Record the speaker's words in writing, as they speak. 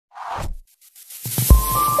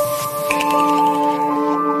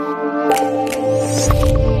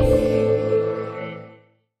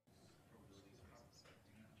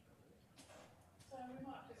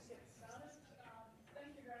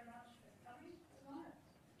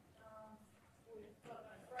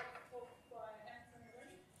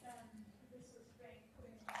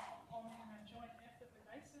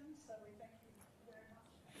so we thank you very much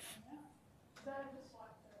for coming out. Today I'd just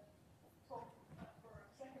like to talk for a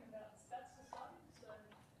second about Statistical. So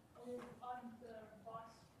I'm the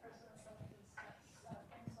Vice President of the Chemistry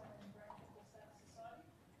and Intractable Stats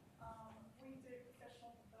Society. We do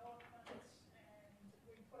professional development and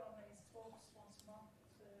we put on these talks once a month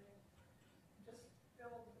to just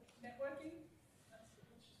build networking,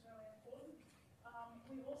 which is really important.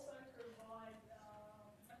 We also provide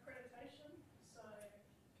accreditation, so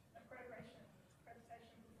accreditation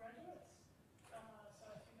for graduates. So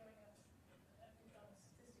if you're doing if you've done a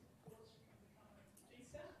statistical course, you can become a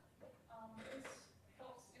GSAT. This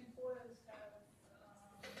helps employers have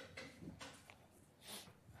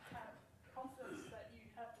confidence that you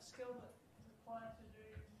have the skill that is required to do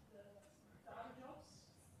the data jobs.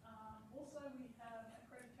 Also, we have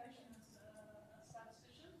accreditation as a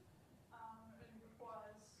statistician. It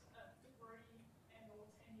requires a degree and or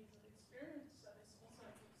 10 years of experience. So this also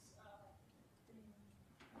gives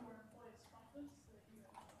your employers confidence that you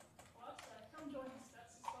are qualified. So come join the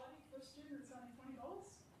Stats Society. For a student, it's only $20.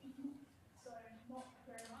 So not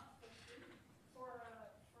very much for a student. For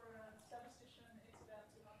a statistician, it's about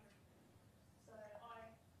 $200. So I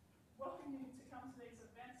welcome you to come to these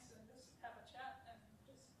events and just have a chat and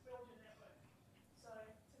just build your network. So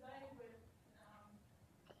today we're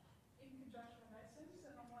in conjunction with ASIMS,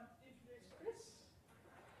 and I want to introduce Chris,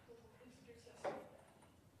 who will introduce us.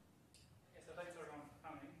 Yeah, so thanks everyone for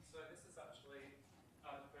coming. So this is actually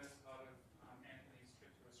the first part of Anthony's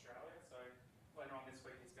trip to Australia. So later on this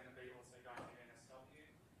week he's going to be also going to NSW,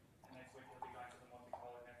 and next week he'll be going to the Monte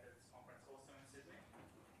Carlo Methods Conference also in Sydney.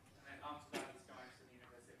 And then after that he's going to the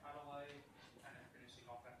University of Adelaide, and then finishing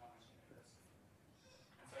off at Monash University.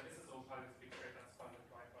 And so this is all part of this big trip that's funded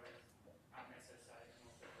by both SSA and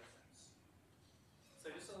also ASIMS.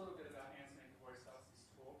 So just a little bit about Anthony before he starts his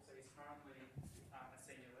talk. So he's currently a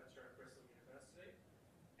senior lecturer at Bristol University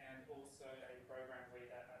and also a program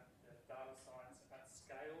leader at the Data Science at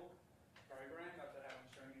Scale program at the Alan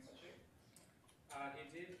Turing Institute. He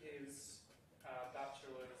did his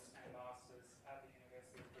bachelor's and master's at the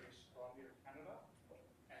University of British Columbia in Canada,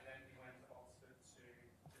 and then he went to Oxford to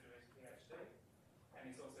do his PhD, and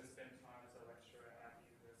he's also spent time as a lecturer at the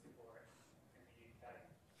University of Warwick in the UK.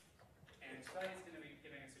 And today he's going to be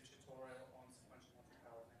giving us a tutorial on sequential Monte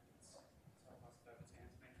Carlo methods. So I'll pass it over to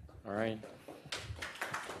Anthony. All right.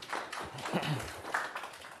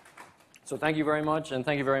 So thank you very much, and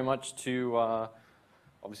thank you very much to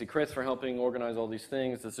obviously Chris for helping organize all these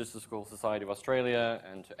things, the Statistical Society of Australia,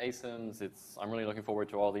 and to ASIMS. I'm really looking forward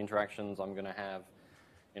to all the interactions I'm going to have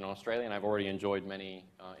in Australia, and I've already enjoyed many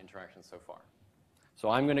interactions so far. So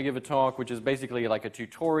I'm going to give a talk which is basically like a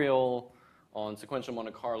tutorial on sequential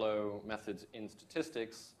Monte Carlo methods in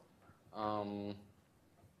statistics. I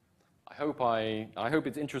hope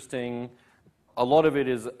it's interesting. A lot of it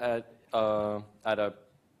is at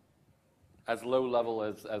as low level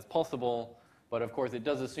as possible, but of course it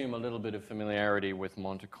does assume a little bit of familiarity with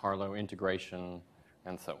Monte Carlo integration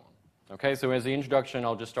and so on. Okay, so as the introduction,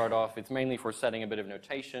 I'll just start off. It's mainly for setting a bit of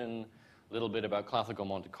notation, a little bit about classical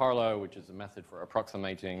Monte Carlo, which is a method for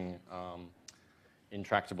approximating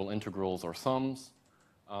intractable integrals or sums.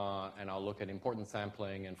 And I'll look at importance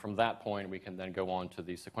sampling, and from that point we can then go on to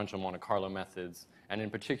the sequential Monte Carlo methods, and in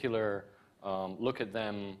particular look at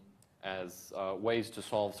them as ways to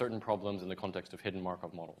solve certain problems in the context of hidden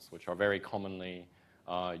Markov models, which are very commonly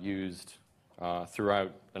used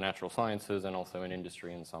throughout the natural sciences and also in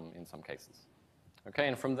industry in some cases. Okay,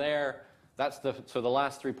 and from there, so the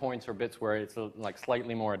last 3 points are bits where it's like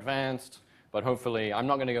slightly more advanced, but hopefully, I'm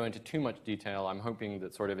not going to go into too much detail. I'm hoping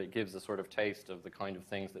that sort of it gives a sort of taste of the kind of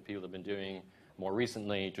things that people have been doing more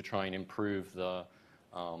recently to try and improve the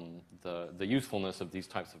usefulness of these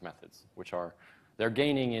types of methods, which they're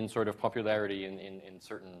gaining in sort of popularity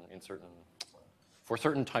for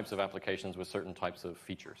certain types of applications with certain types of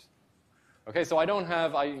features. Okay, so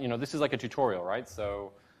this is like a tutorial, right?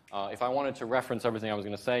 So if I wanted to reference everything I was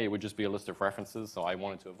going to say, it would just be a list of references, so I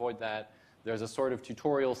wanted to avoid that. There's a sort of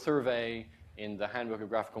tutorial survey in the Handbook of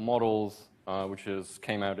Graphical Models, which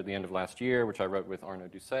came out at the end of last year, which I wrote with Arnaud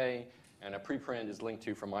Doucet, and a preprint is linked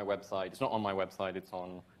to from my website. It's not on my website, it's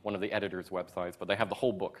on one of the editor's websites, but they have the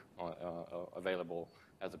whole book available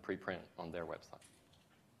as a preprint on their website.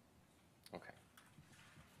 Okay.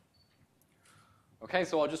 Okay,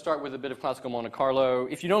 so I'll just start with a bit of classical Monte Carlo.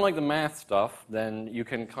 If you don't like the math stuff, then you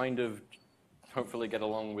can kind of hopefully get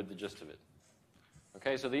along with the gist of it.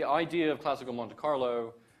 Okay, so the idea of classical Monte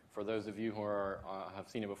Carlo, for those of you who have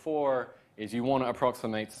seen it before, is you want to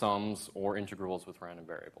approximate sums or integrals with random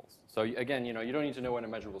variables. So again, you don't need to know what a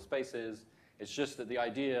measurable space is. It's just that the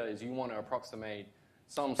idea is you want to approximate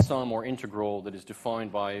some sum or integral that is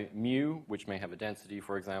defined by mu, which may have a density,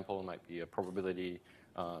 for example. It might be a probability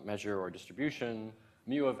measure or distribution.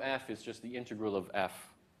 Mu of f is just the integral of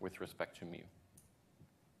f with respect to mu.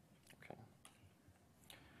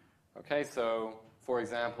 Okay, so for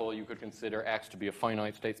example, you could consider X to be a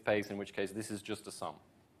finite state space, in which case this is just a sum.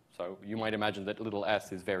 So you might imagine that little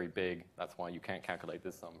s is very big. That's why you can't calculate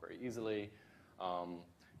this sum very easily.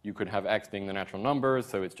 You could have X being the natural numbers,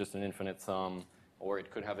 so it's just an infinite sum. Or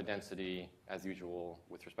it could have a density, as usual,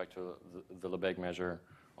 with respect to the Lebesgue measure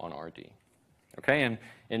on RD. Okay, and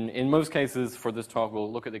in most cases for this talk,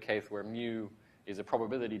 we'll look at the case where mu is a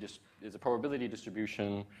probability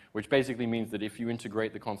distribution, which basically means that if you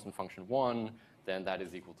integrate the constant function 1, then that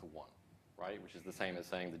is equal to 1, right? Which is the same as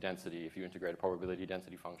saying the density. If you integrate a probability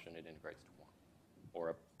density function, it integrates to 1, or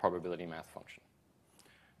a probability mass function.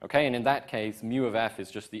 Okay, and in that case, mu of f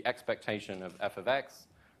is just the expectation of f of x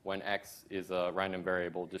when x is a random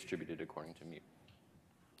variable distributed according to mu.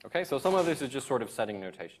 Okay, so some of this is just sort of setting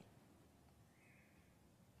notation.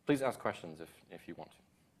 Please ask questions if you want to.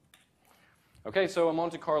 Okay, so a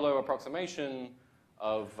Monte Carlo approximation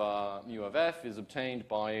of mu of f is obtained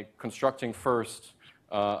by constructing first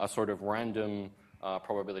a sort of random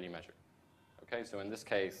probability measure. Okay, so in this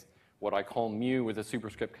case, what I call mu with a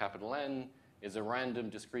superscript capital N is a random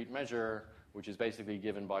discrete measure, which is basically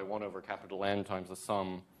given by 1 over capital N times the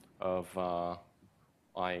sum of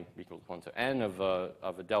I equals 1 to n of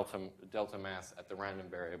a delta mass at the random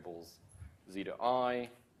variables zeta I,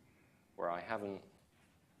 where I haven't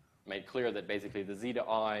made clear that basically the zeta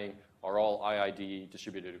I are all IID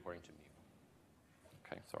distributed according to mu.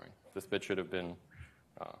 Okay, sorry. This bit should have been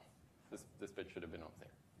this bit should have been up there.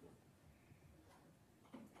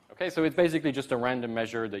 Okay, so it's basically just a random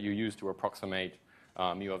measure that you use to approximate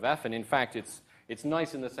mu of f, and in fact, it's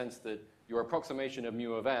nice in the sense that your approximation of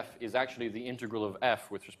mu of f is actually the integral of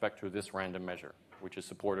f with respect to this random measure, which is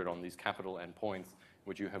supported on these capital N points,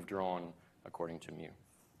 which you have drawn according to mu.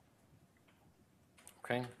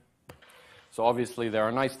 Okay? So obviously, there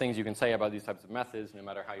are nice things you can say about these types of methods, no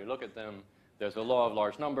matter how you look at them. There's a law of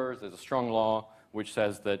large numbers. There's a strong law which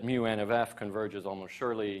says that mu n of f converges almost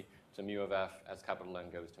surely to mu of f as capital N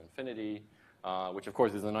goes to infinity, which of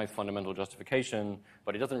course is a nice fundamental justification,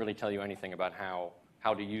 but it doesn't really tell you anything about how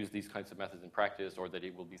to use these kinds of methods in practice, or that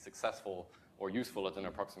it will be successful or useful as an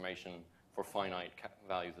approximation for finite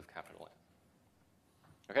values of capital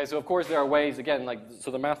N. Okay, so of course there are ways, again,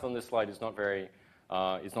 so the math on this slide is not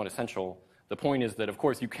essential. The point is that, of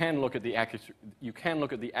course, you can look at the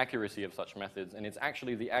accuracy of such methods, and it's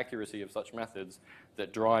actually the accuracy of such methods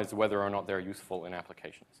that drives whether or not they're useful in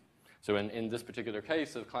applications. So in this particular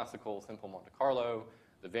case of classical simple Monte Carlo,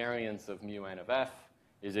 the variance of mu n of f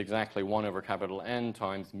is exactly 1 over capital N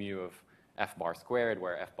times mu of f bar squared,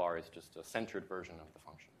 where f bar is just a centered version of the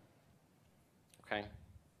function. Okay?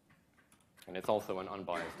 And it's also an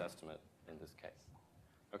unbiased estimate in this case.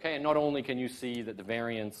 Okay, and not only can you see that the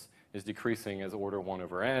variance is decreasing as order 1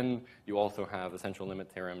 over n, you also have essential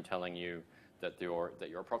limit theorem telling you that your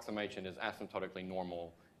approximation is asymptotically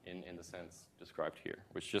normal in the sense described here,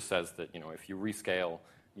 which just says that, if you rescale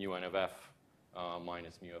mu n of f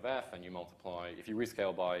minus mu of f, and you multiply, if you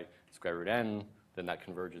rescale by square root n, then that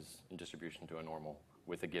converges in distribution to a normal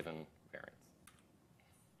with a given variance.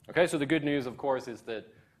 Okay, so the good news, of course, is that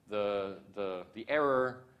the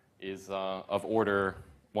error is of order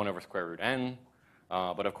 1 over square root n.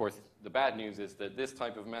 But of course, the bad news is that this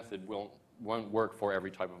type of method won't work for every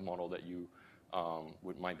type of model that you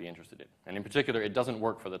might be interested in. And in particular, it doesn't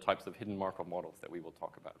work for the types of hidden Markov models that we will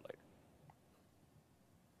talk about later.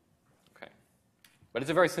 Okay. But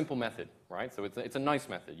it's a very simple method, right? So it's a nice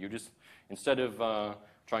method. You just, instead of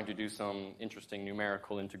trying to do some interesting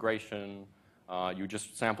numerical integration, you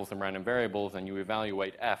just sample some random variables, and you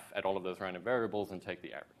evaluate f at all of those random variables and take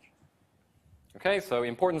the average. Okay, so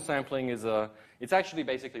importance sampling is it's actually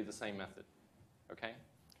basically the same method. Okay?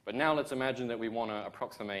 But now let's imagine that we want to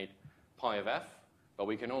approximate pi of f, but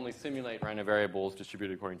we can only simulate random variables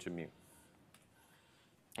distributed according to mu.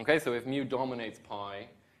 Okay, so if mu dominates pi,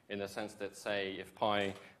 in the sense that, say, if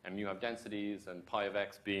pi and mu have densities, and pi of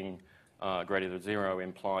x being greater than 0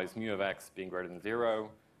 implies mu of x being greater than 0,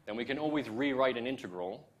 then we can always rewrite an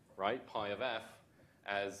integral, right, pi of f,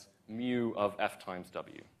 as mu of f times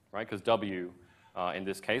w. Right, because w, in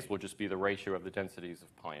this case, will just be the ratio of the densities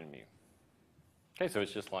of pi and mu. Okay, so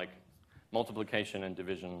it's just like multiplication and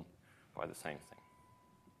division by the same thing.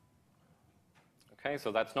 Okay,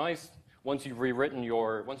 so that's nice. Once you've rewritten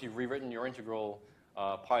your integral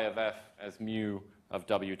pi of f as mu of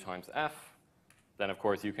w times f, then of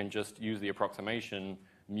course you can just use the approximation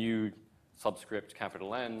mu subscript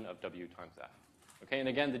capital N of w times f. Okay, and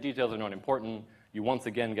again, the details are not important. You once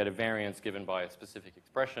again get a variance given by a specific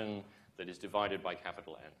expression that is divided by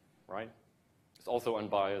capital N, right? It's also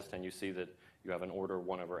unbiased, and you see that you have an order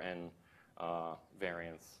 1 over n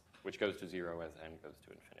variance, which goes to 0 as n goes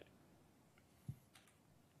to infinity.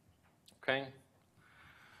 Okay?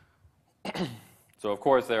 So, of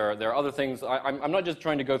course, there are other things. I'm not just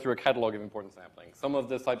trying to go through a catalog of important sampling. Some of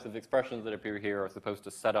the types of expressions that appear here are supposed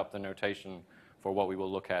to set up the notation for what we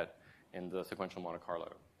will look at in the sequential Monte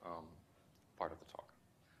Carlo part of the talk.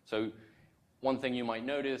 So one thing you might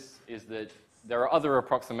notice is that there are other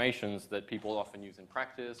approximations that people often use in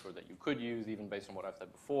practice, or that you could use even based on what I've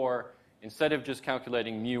said before. Instead of just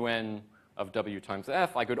calculating mu n of w times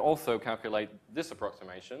f, I could also calculate this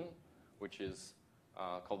approximation, which is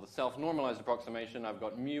called the self-normalized approximation. I've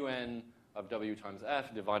got mu n of w times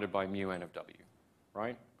f divided by mu n of w,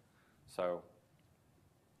 right? So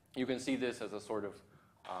you can see this as a sort of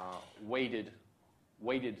weighted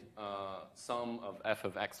sum of f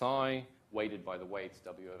of xi, weighted by the weights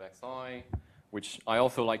w of xi, which I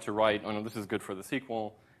also like to write. Oh no, this is good for the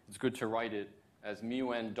sequel. It's good to write it as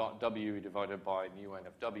mu n dot w divided by mu n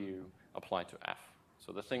of w applied to f.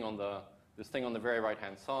 So the thing on this thing on the very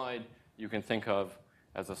right-hand side, you can think of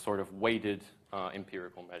as a sort of weighted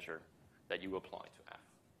empirical measure that you apply to f.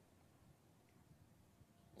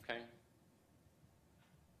 Okay?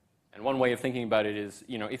 And one way of thinking about it is,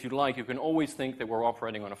 if you'd like, you can always think that we're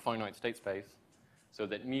operating on a finite state space, so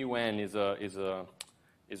that mu n is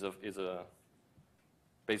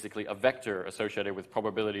basically a vector associated with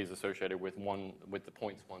probabilities associated with the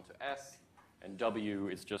points 1 to s, and w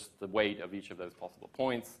is just the weight of each of those possible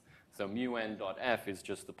points. So mu n dot f is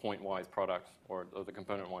just the point-wise product, or the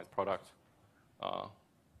component-wise product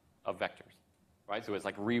of vectors, right? So it's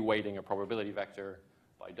like reweighting a probability vector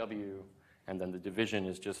by w, and then the division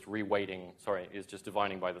is just is just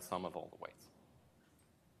dividing by the sum of all the weights.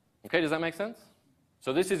 Okay, does that make sense?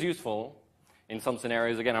 So this is useful in some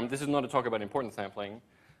scenarios. Again, this is not a talk about importance sampling.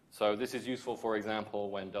 So this is useful, for example,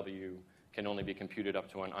 when w can only be computed up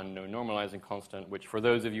to an unknown normalizing constant, which for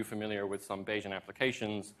those of you familiar with some Bayesian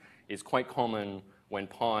applications is quite common when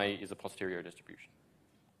pi is a posterior distribution.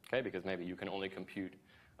 Okay, because maybe you can only compute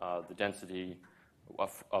the density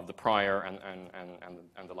of the prior and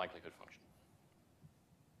the likelihood function.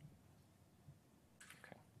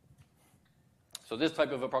 Okay. So this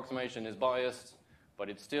type of approximation is biased, but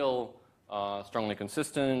it's still strongly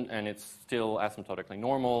consistent, and it's still asymptotically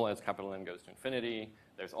normal as capital N goes to infinity.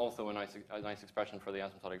 There's also a nice expression for the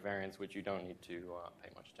asymptotic variance, which you don't need to pay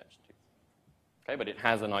much attention to. Okay, but it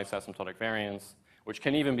has a nice asymptotic variance, which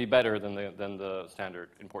can even be better than the standard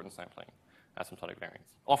importance sampling asymptotic variance.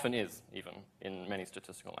 Often is, even, in many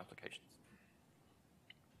statistical applications.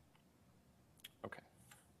 Okay.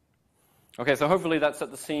 Okay, so hopefully that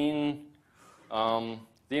set the scene. I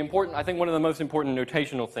think one of the most important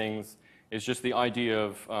notational things is just the idea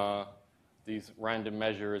of these random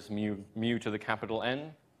measures, mu to the capital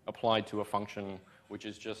N, applied to a function which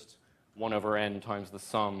is just 1 over n times the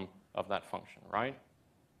sum of that function, right?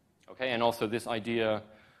 Okay, and also this idea,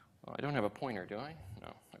 I don't have a pointer, do I?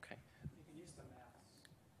 No, okay. You can use the mouse.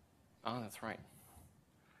 Oh, that's right.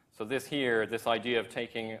 So this idea of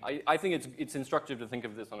taking, I think it's instructive to think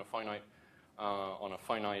of this on a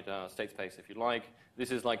finite state space, if you like. This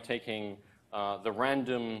is like taking the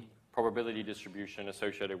random probability distribution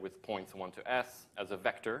associated with points 1 to s as a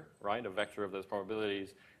vector, right? A vector of those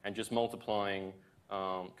probabilities, and just multiplying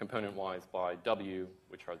component-wise by w,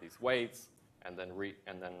 which are these weights, and then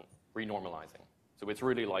renormalizing. So it's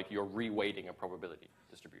really like you're reweighting a probability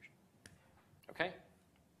distribution. Okay? Okay.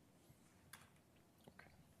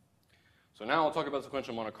 So now I'll talk about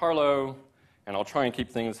sequential Monte Carlo, and I'll try and keep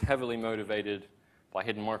things heavily motivated by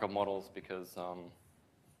hidden Markov models because,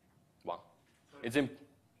 well, it's in.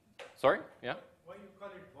 Sorry? Yeah? Why you call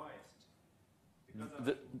it biased?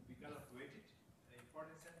 Because of weighted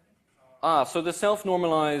importance sampling? So the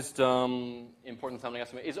self-normalized importance sampling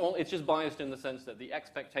estimate it's just biased in the sense that the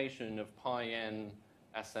expectation of pi n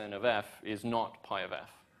Sn of f is not pi of f.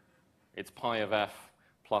 It's pi of f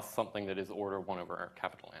plus something that is order 1 over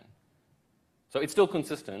capital N. So it's still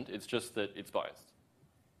consistent. It's just that it's biased.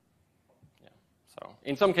 Yeah. So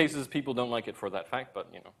in some cases, people don't like it for that fact,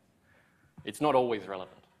 but it's not always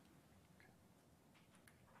relevant.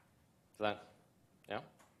 Yeah?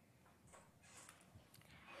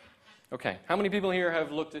 Okay, how many people here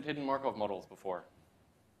have looked at hidden Markov models before?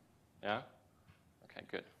 Yeah? Okay,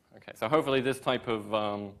 good. Okay, so hopefully this type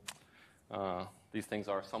of, these things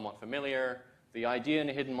are somewhat familiar. The idea in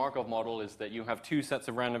a hidden Markov model is that you have two sets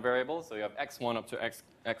of random variables. So you have x1 up to x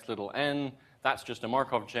little n. That's just a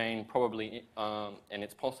Markov chain, probably, and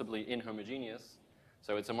it's possibly inhomogeneous.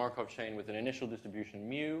 So it's a Markov chain with an initial distribution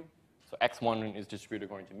mu. So x1 is distributed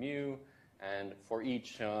according to mu. And for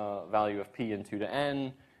each value of p in 2 to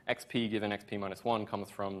n, xp given xp minus 1 comes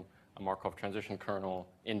from a Markov transition kernel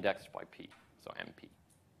indexed by p, so mp.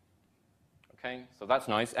 Okay, so that's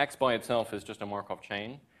nice. X by itself is just a Markov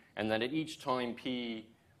chain. And then at each time p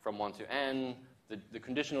from 1 to n, the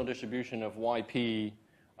conditional distribution of yp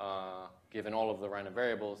given all of the random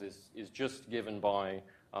variables is just given by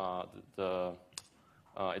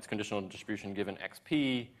its conditional distribution given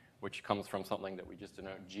xp, which comes from something that we just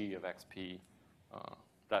denote g of xp.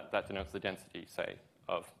 That denotes the density, say,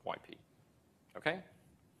 of yp. Okay?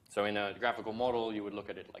 So in a graphical model, you would look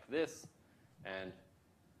at it like this, and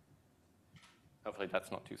hopefully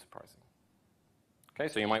that's not too surprising. Okay,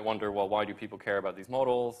 so you might wonder, well, why do people care about these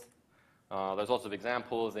models? There's lots of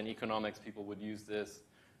examples. In economics, people would use this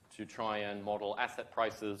to try and model asset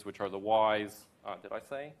prices, which are the y's. Did I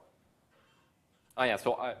say? Oh, yeah,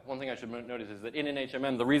 so one thing I should notice is that in an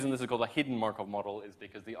HMM, the reason this is called a hidden Markov model is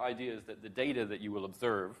because the idea is that the data that you will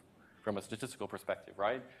observe from a statistical perspective,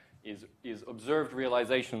 right, is observed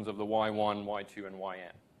realizations of the y1, y2, and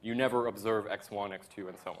yn. You never observe x1, x2,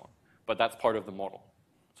 and so on. But that's part of the model.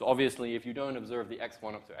 So obviously, if you don't observe the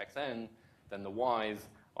x1 up to xn, then the y's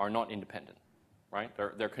are not independent, right?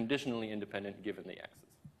 They're conditionally independent given the x's.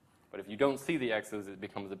 But if you don't see the x's, it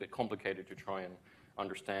becomes a bit complicated to try and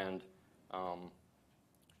understand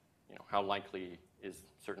how likely is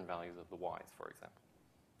certain values of the y's, for example.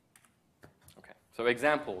 Okay, so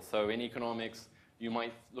examples. So in economics, you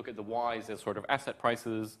might look at the y's as sort of asset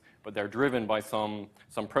prices, but they're driven by some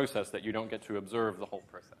process that you don't get to observe the whole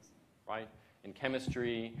process, right? In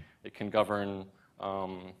chemistry, it can govern,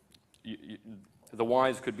 the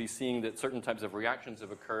y's could be seeing that certain types of reactions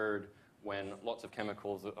have occurred when lots of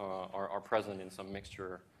chemicals are present in some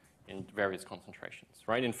mixture in various concentrations,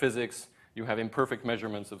 right? In physics, you have imperfect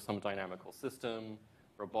measurements of some dynamical system.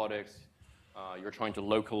 Robotics, you're trying to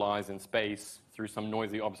localize in space through some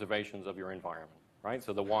noisy observations of your environment, right?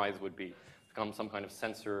 So the y's would become some kind of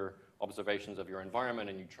sensor observations of your environment,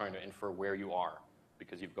 and you're trying to infer where you are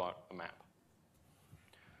because you've got a map.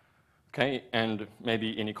 Okay, and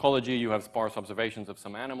maybe in ecology, you have sparse observations of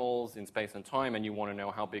some animals in space and time, and you want to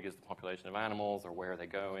know how big is the population of animals, or where are they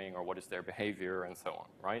going, or what is their behavior, and so on,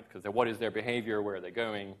 right? Because what is their behavior, where are they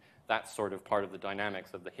going, that's sort of part of the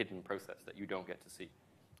dynamics of the hidden process that you don't get to see.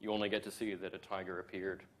 You only get to see that a tiger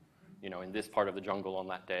appeared, in this part of the jungle on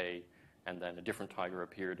that day, and then a different tiger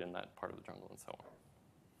appeared in that part of the jungle, and so on.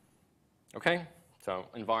 Okay, so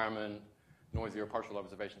environment, noisy or partial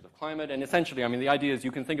observations of climate. And essentially, the idea is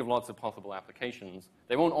you can think of lots of possible applications.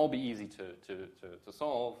 They won't all be easy to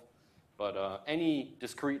solve, but any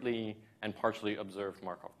discretely and partially observed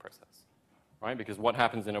Markov process, right? Because what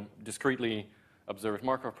happens in a discretely observed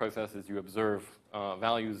Markov process is you observe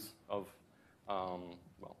values of,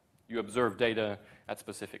 you observe data at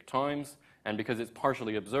specific times, and because it's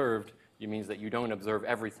partially observed, it means that you don't observe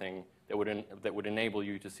everything that would enable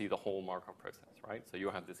you to see the whole Markov process, right? So you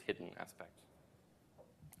have this hidden aspect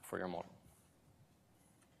for your model.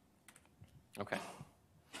 Okay.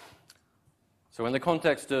 So in the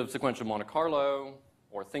context of sequential Monte Carlo,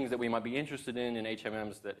 or things that we might be interested in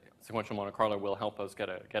HMMs that sequential Monte Carlo will help us get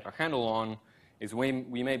our handle on, is we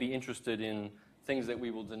may be interested in things that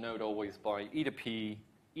we will denote always by e to p,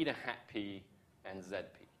 e to hat p, and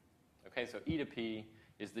zp. Okay, so e to p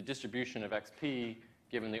is the distribution of xp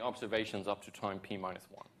given the observations up to time p minus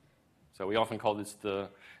 1. So we often call this the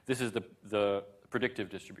predictive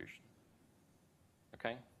distribution.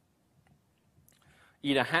 Okay?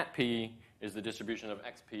 E to hat p is the distribution of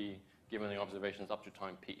xp given the observations up to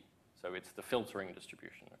time p. So it's the filtering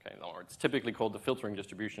distribution, okay? Or it's typically called the filtering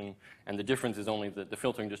distribution, and the difference is only that the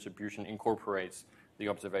filtering distribution incorporates the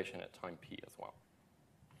observation at time p as well.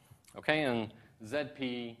 Okay, and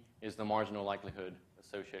zp is the marginal likelihood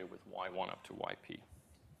associated with y1 up to yp.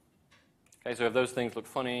 Okay, so if those things look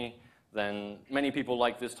funny, then many people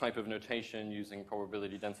like this type of notation using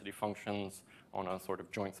probability density functions on a sort of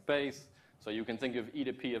joint space. So you can think of e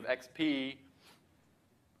to p of xp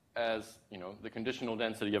as, the conditional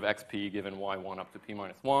density of xp given y1 up to p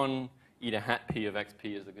minus 1. E to hat p of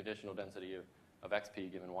xp is the conditional density of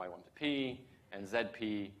xp given y1 to p. And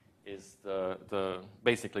zp is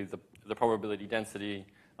basically the probability density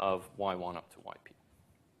of y1 up to yp.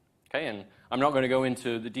 Okay, and I'm not going to go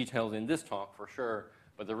into the details in this talk for sure,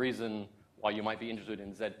 but the reason why you might be interested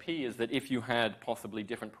in zp is that if you had possibly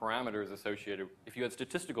different parameters associated, if you had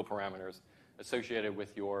statistical parameters associated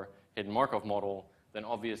with your hidden Markov model, then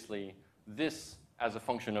obviously this, as a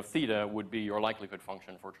function of theta, would be your likelihood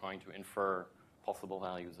function for trying to infer possible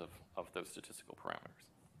values of those statistical parameters.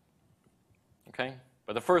 Okay?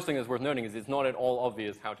 But the first thing that's worth noting is it's not at all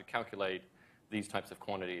obvious how to calculate these types of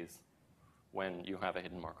quantities when you have a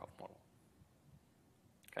hidden Markov model,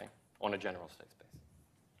 okay, on a general state space.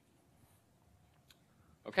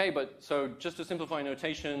 Okay, but so just to simplify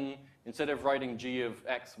notation, instead of writing g of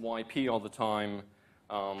x, y, p all the time,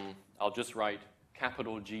 I'll just write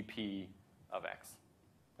capital GP of x.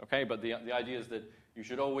 Okay, but the idea is that you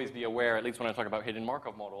should always be aware, at least when I talk about hidden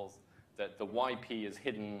Markov models, that the yp is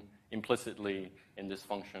hidden implicitly in this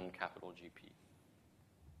function capital GP.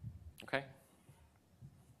 Okay?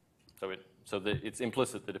 So it's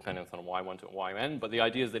implicit, the dependence on y1 to yn, but the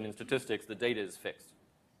idea is that in statistics, the data is fixed.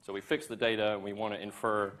 So we fix the data, and we want to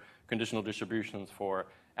infer conditional distributions for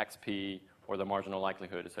xp or the marginal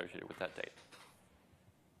likelihood associated with that data.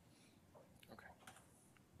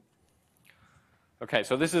 Okay,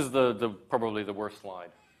 so this is probably the worst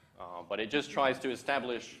slide, but it just tries to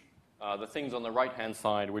establish the things on the right-hand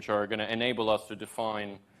side which are going to enable us to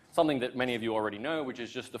define something that many of you already know, which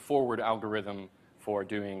is just the forward algorithm for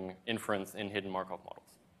doing inference in hidden Markov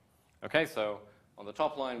models. Okay, so on the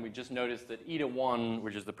top line, we just noticed that eta 1,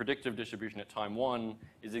 which is the predictive distribution at time 1,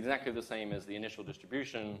 is exactly the same as the initial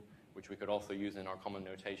distribution, which we could also use in our common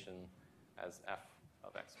notation as f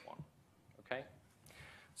of x1. Okay?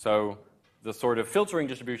 So the sort of filtering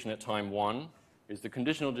distribution at time 1 is the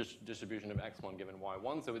conditional distribution of x1 given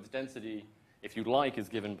y1. So its density, if you like, is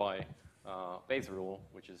given by Bayes' rule,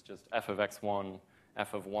 which is just f of x1,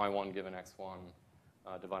 f of y1 given x1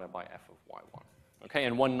 divided by f of y1. Okay,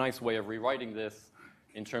 and one nice way of rewriting this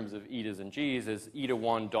in terms of etas and g's is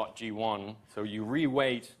eta1 dot g1. So you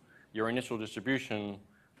reweight your initial distribution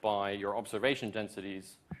by your observation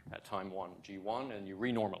densities at time 1, g1, and you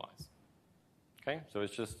renormalize. Okay, so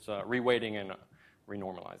it's just reweighting and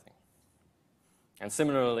renormalizing. And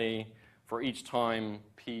similarly, for each time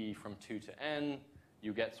p from 2 to n,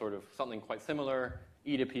 you get sort of something quite similar.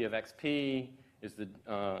 Eta p of xp is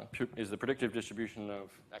the predictive distribution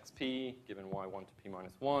of xp given y1 to p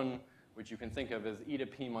minus 1, which you can think of as eta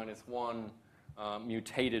p minus 1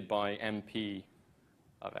 mutated by mp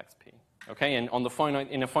of xp. Okay, and on the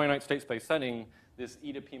in a finite state space setting, this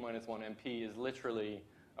eta p minus 1 mp is literally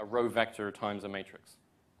a row vector times a matrix,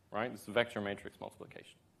 right? It's a vector matrix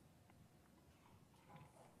multiplication.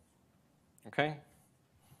 Okay?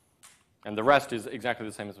 And the rest is exactly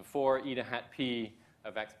the same as before. Eta hat p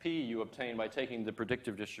of xp you obtain by taking the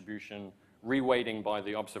predictive distribution, reweighting by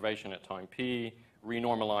the observation at time p,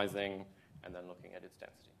 renormalizing, and then looking at its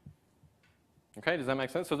density. Okay, does that make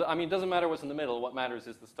sense? So, I mean, it doesn't matter what's in the middle. What matters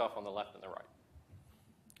is the stuff on the left and the right.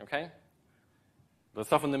 Okay? The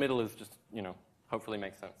stuff in the middle is just, hopefully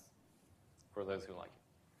makes sense for those who like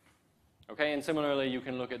it. Okay, and similarly, you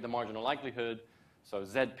can look at the marginal likelihood. So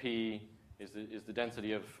ZP is the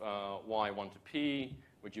density of y1 to p,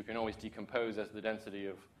 which you can always decompose as the density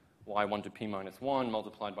of y1 to p minus 1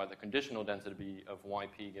 multiplied by the conditional density of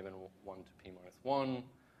yp given 1 to p minus 1,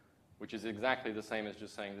 which is exactly the same as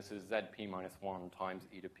just saying this is zp minus 1 times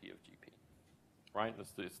eta p of gp. Right?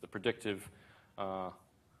 It's the predictive,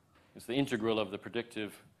 it's the integral of the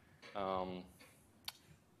predictive,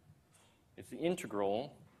 it's the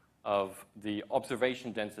integral of the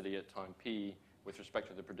observation density at time p with respect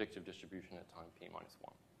to the predictive distribution at time p minus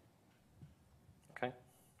 1. Okay?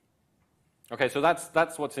 Okay, so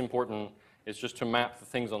that's what's important, is just to map the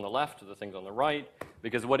things on the left to the things on the right,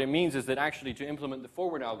 because what it means is that actually to implement the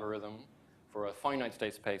forward algorithm for a finite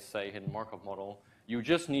state space, say, hidden Markov model, you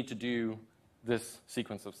just need to do this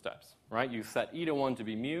sequence of steps, right? You set eta 1 to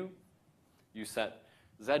be mu, you set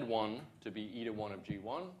z1 to be eta 1 of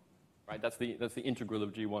g1, right? That's the integral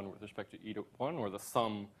of g1 with respect to eta 1, or the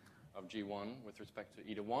sum of g1 with respect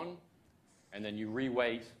to eta 1, and then you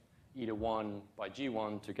reweight eta 1 by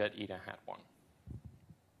g1 to get eta hat 1.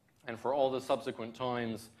 And for all the subsequent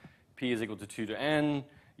times p is equal to 2 to n,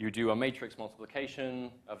 you do a matrix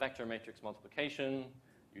multiplication, a vector matrix multiplication,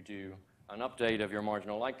 you do an update of your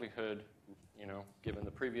marginal likelihood, given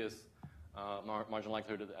the previous marginal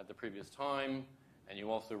likelihood at the previous time, and you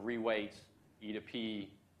also reweight eta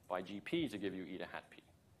p by gp to give you eta hat p.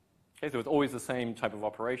 Okay, so it's always the same type of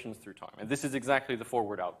operations through time. And this is exactly the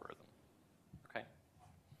forward algorithm. Okay?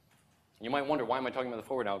 You might wonder, why am I talking about the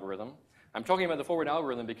forward algorithm? I'm talking about the forward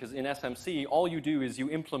algorithm because in SMC, all you do is you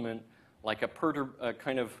implement like a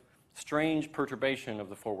kind of strange perturbation of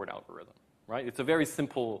the forward algorithm, right? It's a very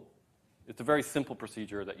simple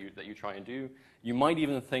procedure that you try and do. You might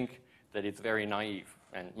even think that it's very naive,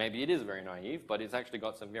 and maybe it is very naive, but it's actually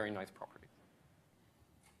got some very nice properties.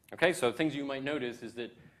 Okay, so things you might notice is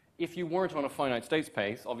that if you weren't on a finite state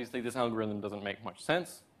space, obviously this algorithm doesn't make much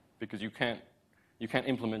sense because you can't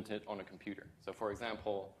implement it on a computer. So for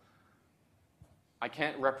example, I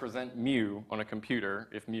can't represent mu on a computer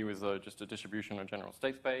if mu is just a distribution on a general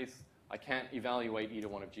state space. I can't evaluate e to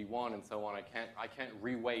 1 of g1 and so on. I can't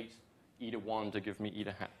reweight e to 1 to give me e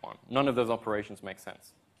to hat 1. None of those operations make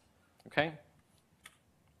sense. Okay?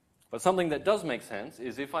 But something that does make sense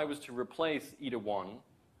is if I was to replace e to 1,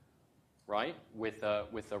 right, with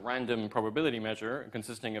a random probability measure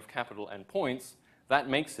consisting of capital N points, that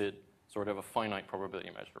makes it sort of a finite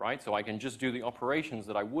probability measure, right? So I can just do the operations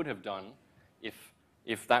that I would have done if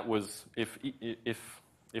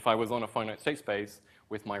I was on a finite state space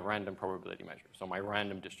with my random probability measure, so my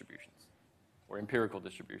random distributions or empirical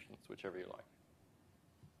distributions, whichever you like.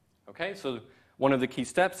 Okay, so one of the key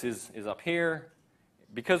steps is up here.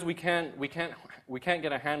 Because we can't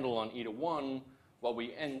get a handle on e to 1, what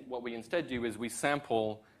we instead do is we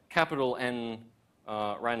sample capital N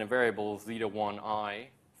random variables z to 1 I,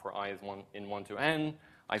 for I is in 1 to n.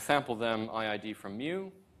 I sample them IID from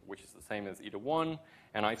mu, which is the same as e to 1,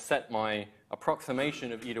 and I set my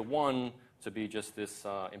approximation of e to 1 to be just this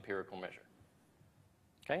empirical measure,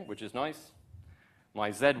 okay, which is nice. My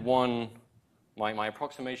Z1, my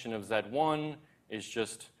approximation of Z1 is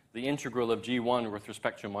just the integral of g1 with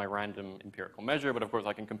respect to my random empirical measure, but of course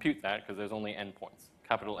I can compute that because there's only n points,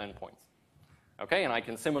 capital N points. Okay, and I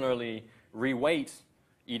can similarly reweight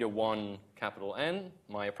e to 1 capital N,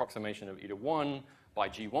 my approximation of e to 1, by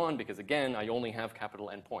g1, because again, I only have capital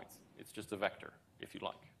N points. It's just a vector, if you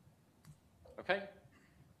like. Okay?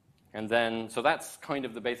 And then, so that's kind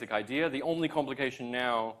of the basic idea. The only complication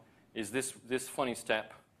now is this funny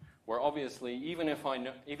step, where obviously, even if I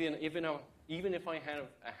have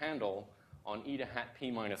a handle on e to hat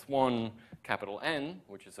p minus 1 capital N,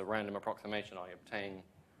 which is a random approximation I obtain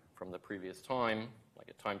from the previous time, like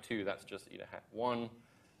at time 2, that's just e to hat 1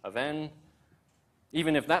 of n.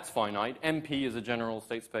 Even if that's finite, MP is a general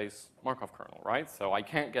state space Markov kernel, right? So I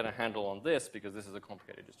can't get a handle on this because this is a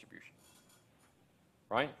complicated distribution,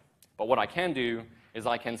 right? But what I can do is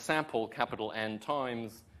I can sample capital N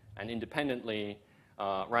times and independently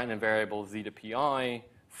random variable z to pi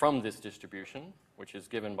from this distribution, which is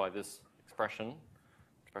given by this expression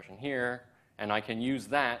here, and I can use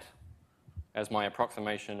that as my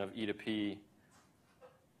approximation of e to p,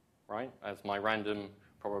 right, as my random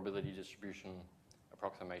probability distribution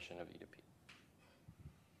approximation of e to p.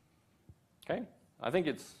 Okay? I think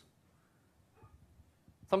it's,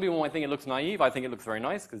 some people might think it looks naive. I think it looks very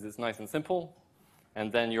nice because it's nice and simple.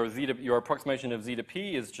 And then your approximation of z to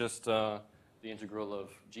p is just the integral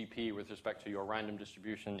of gp with respect to your random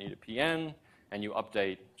distribution e to pn, and you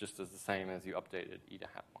update just as the same as you updated e to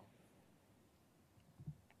hat 1.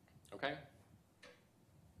 Okay?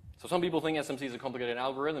 So some people think SMC is a complicated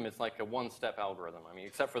algorithm. It's like a one-step algorithm. I mean,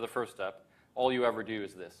 except for the first step, all you ever do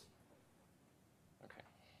is this. Okay.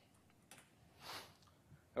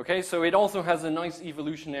 Okay, so it also has a nice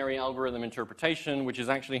evolutionary algorithm interpretation, which is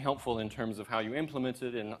actually helpful in terms of how you implement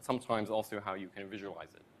it and sometimes also how you can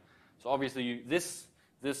visualize it. So obviously, this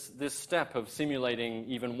step of simulating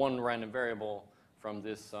even one random variable from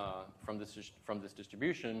this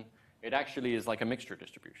distribution, it actually is like a mixture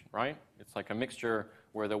distribution, right? It's like a mixture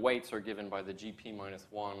where the weights are given by the gp minus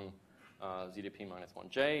 1, z to p minus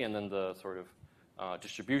 1j, and then the sort of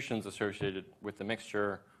distributions associated with the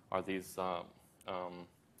mixture are these,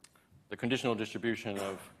 the conditional distribution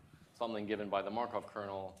of something given by the Markov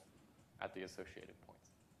kernel at the associated points.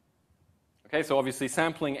 Okay, so obviously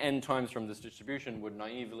sampling n times from this distribution would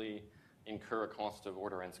naively incur a cost of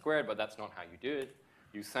order n squared, but that's not how you do it.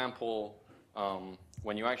 You sample,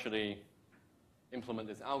 when you actually implement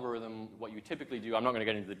this algorithm, what you typically do, I'm not going to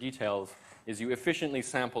get into the details, is you efficiently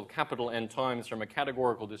sample capital N times from a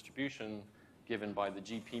categorical distribution given by the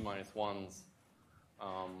gp minus 1s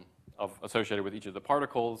associated with each of the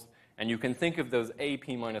particles. And you can think of those ap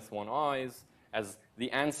minus 1i's as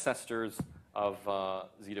the ancestors of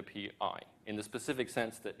z to pi, in the specific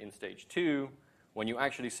sense that in stage 2, when you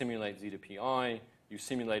actually simulate z to pi, you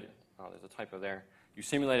simulate, oh, there's a typo there, you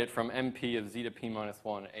simulate it from mp of z to p minus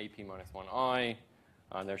 1, ap minus 1i,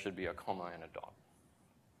 and there should be a comma and a dot.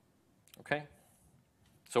 Okay?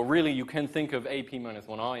 So really, you can think of ap minus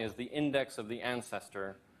 1i as the index of the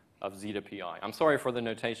ancestor of z to pi. I'm sorry for the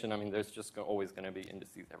notation. I mean, there's just always going to be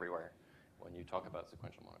indices everywhere when you talk about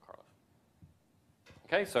sequential Monte Carlo.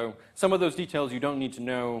 Okay, so some of those details you don't need to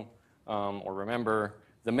know or remember.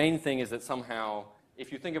 The main thing is that somehow,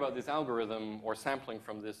 if you think about this algorithm or sampling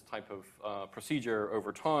from this type of procedure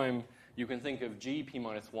over time, you can think of gp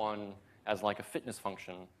minus 1 as like a fitness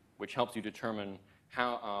function, which helps you determine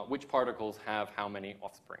how, which particles have how many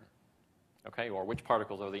offspring, okay, or which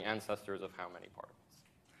particles are the ancestors of how many particles.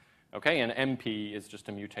 Okay, and MP is just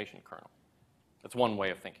a mutation kernel. That's one way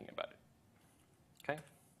of thinking about it. Okay?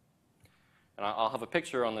 And I'll have a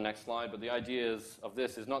picture on the next slide, but the idea of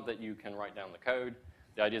this is not that you can write down the code.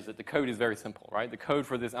 The idea is that the code is very simple, right? The code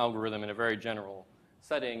for this algorithm in a very general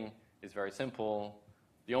setting is very simple.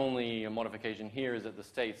 The only modification here is that the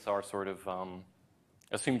states are sort of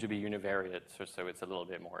assumed to be univariate, so it's a little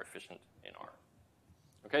bit more efficient in R.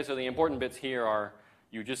 Okay, so the important bits here are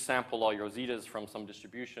you just sample all your zetas from some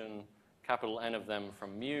distribution, capital N of them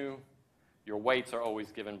from mu. Your weights are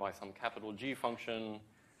always given by some capital G function,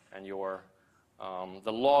 and your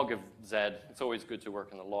the log of Z, it's always good to work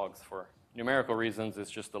in the logs for numerical reasons. It's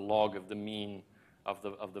just the log of the mean of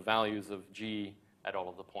the values of G at all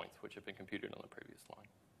of the points, which have been computed on the previous line.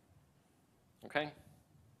 Okay?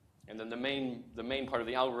 And then the main part of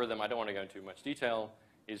the algorithm, I don't want to go into much detail,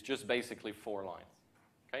 is just basically 4 lines.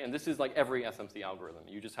 Okay? And this is like every SMC algorithm.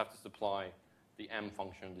 You just have to supply the M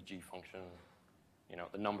function, the G function, you know,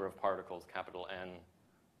 the number of particles, capital N,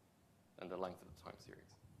 and the length of the time series.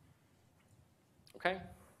 Okay?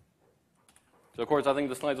 So of course, I think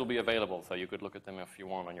the slides will be available, so you could look at them if you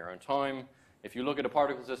want on your own time. If you look at a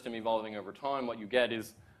particle system evolving over time, what you get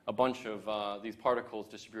is a bunch of these particles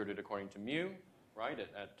distributed according to mu, right,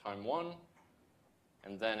 at time 1.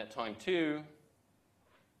 And then at time 2,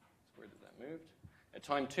 where did that move? At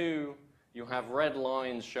time 2, you have red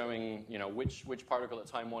lines showing, you know, which particle at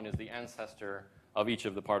time 1 is the ancestor of each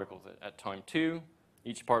of the particles at time 2.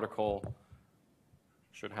 Each particle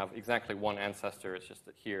should have exactly one ancestor. It's just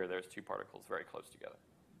that here there's 2 particles very close together.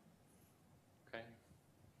 Okay?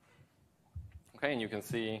 Okay, and you can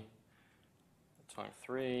see at time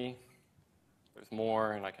 3, there's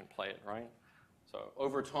more, and I can play it, right? So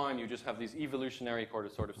over time, you just have these evolutionary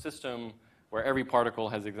sort of system where every particle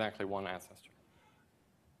has exactly one ancestor.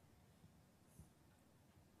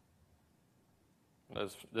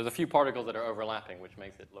 There's a few particles that are overlapping, which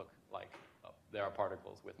makes it look like there are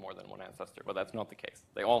particles with more than one ancestor, but that's not the case.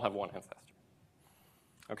 They all have one ancestor.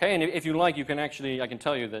 Okay, and if you like, you can actually, I can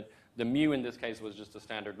tell you that the mu in this case was just a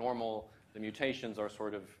standard normal. The mutations are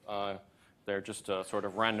sort of, they're just a sort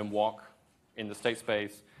of random walk in the state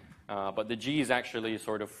space. But the G's actually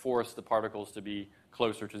sort of force the particles to be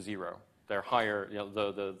closer to 0. They're higher, you know,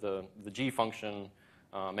 the G function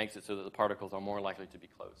makes it so that the particles are more likely to be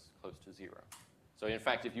close to 0. So in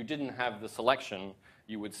fact, if you didn't have the selection,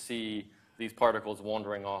 you would see these particles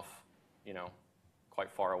wandering off, you know, quite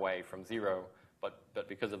far away from 0. But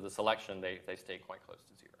because of the selection, they stay quite close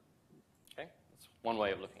to 0. Okay? That's one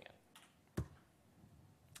way of looking at it.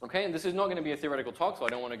 Okay, and this is not going to be a theoretical talk, so I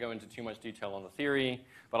don't want to go into too much detail on the theory,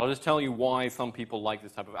 but I'll just tell you why some people like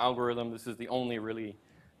this type of algorithm. This is the only really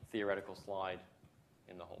theoretical slide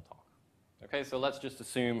in the whole talk. Okay, so let's just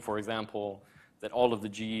assume, for example, that all of the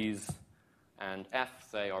G's and F,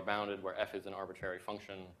 say, are bounded where F is an arbitrary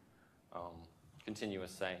function,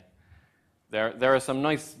 continuous, say. There are some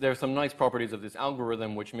nice properties of this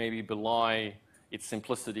algorithm which maybe belie its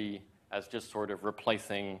simplicity as just sort of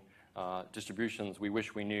replacing distributions we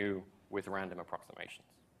wish we knew with random approximations.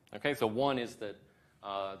 Okay, so one is that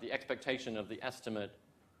the expectation of the estimate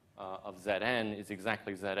of Zn is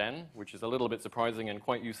exactly Zn, which is a little bit surprising and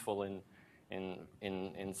quite useful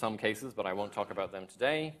in some cases, but I won't talk about them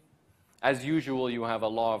today. As usual, you have a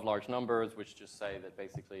law of large numbers, which just say that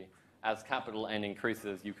basically as capital N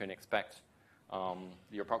increases, you can expect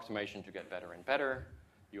the approximation to get better and better.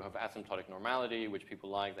 You have asymptotic normality, which people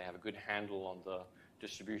like. They have a good handle on the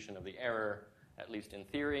distribution of the error, at least in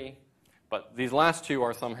theory. But these last two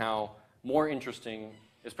are somehow more interesting,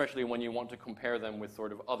 especially when you want to compare them with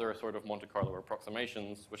sort of other sort of Monte Carlo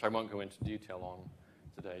approximations, which I won't go into detail on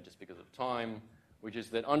today just because of time, which is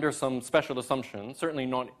that under some special assumptions, certainly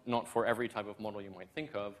not for every type of model you might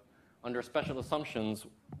think of, under special assumptions,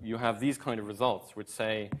 you have these kind of results, which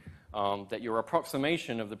say that your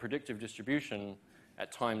approximation of the predictive distribution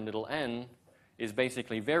at time little n is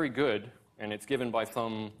basically very good, and it's given by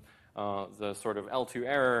some, the sort of L2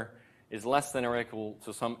 error is less than or equal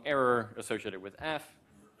to some error associated with f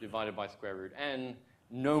divided by square root n,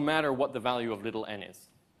 no matter what the value of little n is.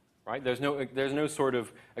 Right? There's no sort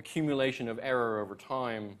of accumulation of error over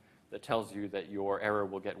time that tells you that your error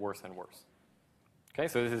will get worse and worse. Okay,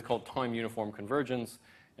 so this is called time uniform convergence,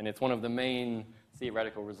 and it's one of the main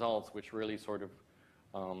theoretical results which really sort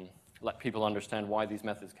of let people understand why these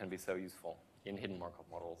methods can be so useful in hidden Markov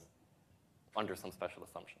models under some special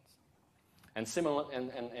assumptions. And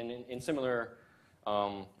in similar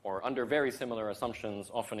or under very similar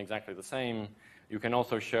assumptions, often exactly the same, you can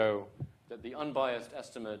also show that the unbiased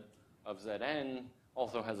estimate of Zn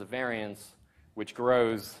also has a variance which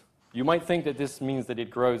grows. You might think that this means that it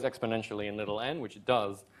grows exponentially in little n, which it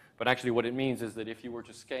does, but actually what it means is that if you were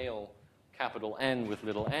to scale capital N with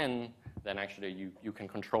little n, then actually you can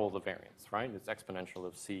control the variance, right? It's exponential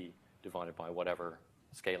of c divided by whatever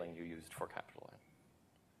scaling you used for capital N.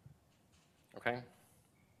 Okay?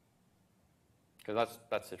 Because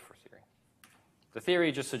that's it for theory. The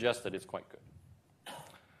theory just suggests that it's quite good.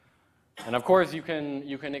 And of course, you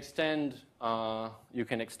can extend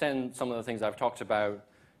some of the things I've talked about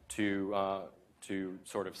to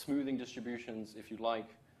sort of smoothing distributions, if you like,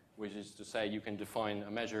 which is to say you can define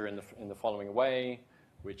a measure in the following way,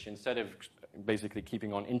 which instead of basically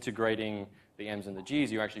keeping on integrating the m's and the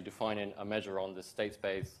g's, you actually define a measure on this state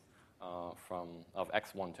space of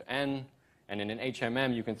x1 to n. And in an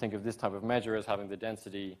HMM, you can think of this type of measure as having the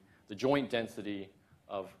density, the joint density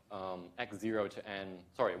of x0 to n,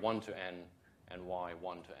 sorry, 1 to n, and y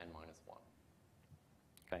 1 to n minus 1.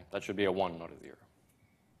 Okay, that should be a 1, not a 0.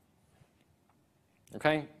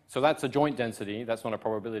 Okay, so that's a joint density. That's not a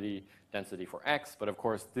probability density for x, but of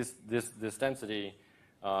course, this density,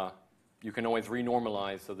 you can always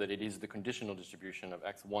renormalize so that it is the conditional distribution of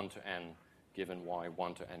x1 to n given y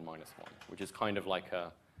 1 to n minus 1, which is kind of like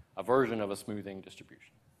a version of a smoothing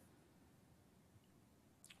distribution.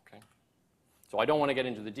 Okay, so I don't want to get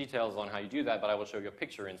into the details on how you do that, but I will show you a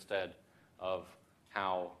picture instead of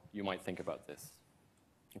how you might think about this.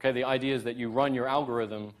 Okay, the idea is that you run your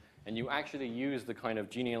algorithm and you actually use the kind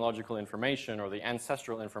of genealogical information or the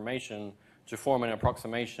ancestral information to form an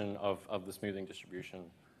approximation of the smoothing distribution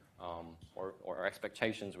or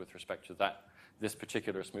expectations with respect to this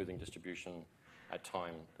particular smoothing distribution at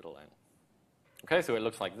time little n. Okay, so it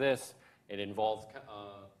looks like this. It involves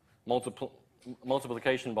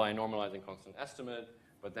multiplication by a normalizing constant estimate,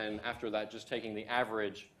 but then after that, just taking the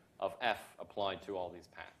average of f applied to all these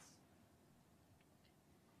paths.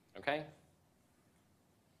 Okay?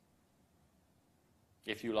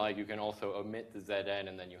 If you like, you can also omit the Zn,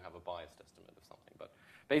 and then you have a biased estimate of something. But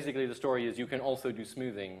basically, the story is you can also do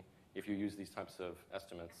smoothing if you use these types of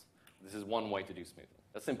estimates. This is one way to do smoothing,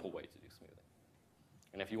 a simple way to do smoothing.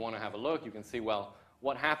 And if you want to have a look, you can see, well,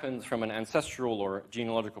 what happens from an ancestral or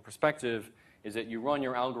genealogical perspective is that you run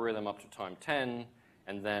your algorithm up to time 10,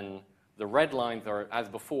 and then the red lines are, as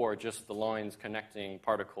before, just the lines connecting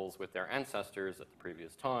particles with their ancestors at the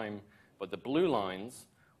previous time. But the blue lines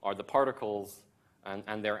are the particles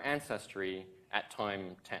and their ancestry at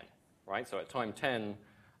time 10, right? So at time 10,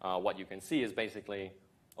 what you can see is basically,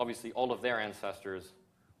 obviously, all of their ancestors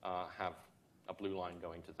have a blue line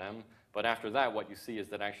going to them. But after that, what you see is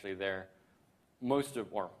that actually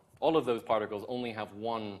all of those particles only have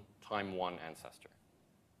one time 1 ancestor.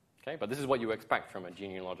 Okay, but this is what you expect from a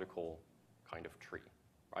genealogical kind of tree,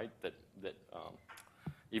 right? That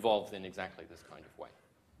evolves in exactly this kind of way.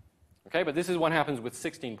 Okay, but this is what happens with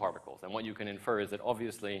 16 particles. And what you can infer is that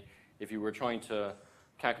obviously, if you were trying to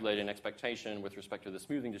calculate an expectation with respect to the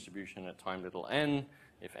smoothing distribution at time little n,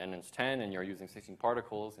 if n is 10 and you're using 16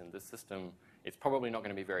 particles in this system, it's probably not going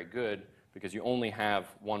to be very good because you only have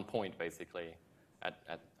one point, basically,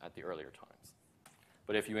 at the earlier times.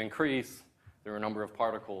 But if you increase the number of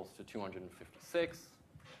particles to 256,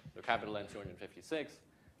 so capital N 256,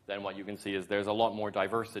 then what you can see is there's a lot more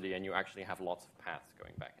diversity and you actually have lots of paths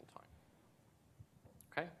going back in time.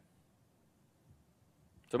 Okay?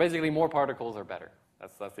 So basically, more particles are better.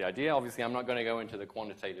 That's the idea. Obviously, I'm not going to go into the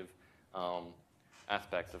quantitative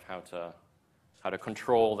aspects of how to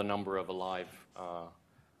control the number of alive,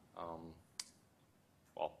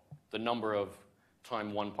 the number of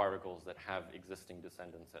time 1 particles that have existing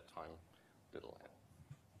descendants at time little n.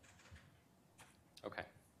 Okay.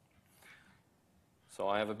 So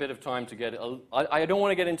I have a bit of time to get, I don't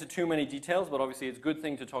want to get into too many details, but obviously it's a good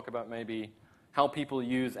thing to talk about maybe how people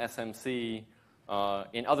use SMC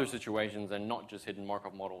in other situations and not just hidden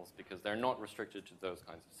Markov models, because they're not restricted to those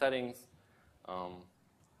kinds of settings.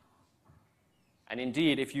 And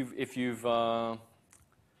indeed,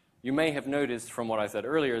 you may have noticed from what I said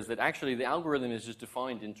earlier is that actually the algorithm is just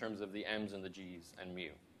defined in terms of the m's and the g's and mu,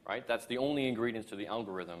 right? That's the only ingredients to the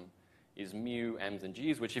algorithm is mu, m's, and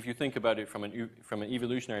g's, which if you think about it from an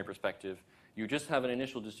evolutionary perspective, you just have an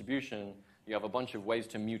initial distribution, you have a bunch of ways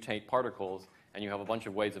to mutate particles, and you have a bunch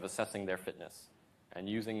of ways of assessing their fitness. And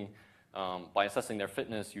by assessing their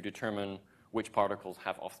fitness, you determine which particles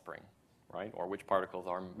have offspring, right? Or which particles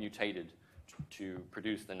are mutated to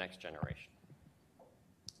produce the next generation.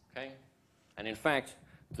 Okay? And in fact,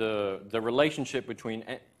 the relationship between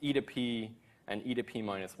e to p and e to p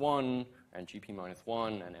minus 1 and gp minus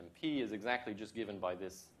 1 and mp is exactly just given by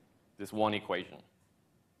this one equation,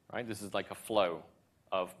 right? This is like a flow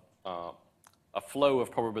of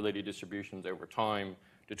probability distributions over time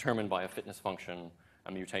determined by a fitness function,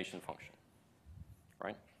 a mutation function,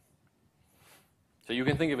 right? So you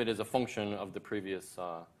can think of it as a function of the previous,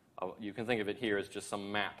 you can think of it here as just some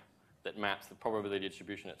map that maps the probability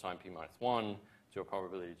distribution at time p minus 1 to a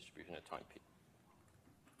probability distribution at time p.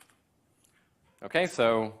 Okay,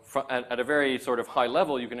 so at a very sort of high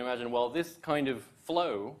level, you can imagine, well, this kind of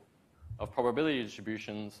flow of probability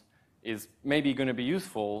distributions is maybe going to be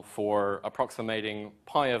useful for approximating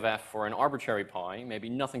pi of f for an arbitrary pi, maybe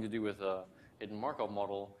nothing to do with a hidden Markov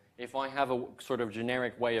model, if I have a sort of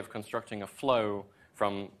generic way of constructing a flow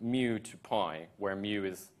from mu to pi, where mu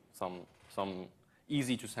is some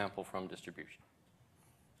easy to sample from distribution.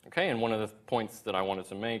 Okay, and one of the points that I wanted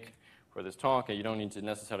to make for this talk, and you don't need to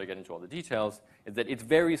necessarily get into all the details, is that it's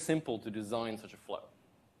very simple to design such a flow.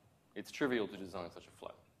 It's trivial to design such a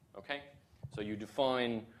flow. Okay, so you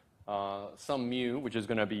define some mu, which is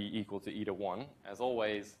going to be equal to eta 1, as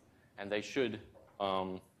always, and they should,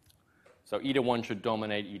 so eta 1 should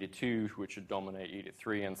dominate eta 2, which should dominate eta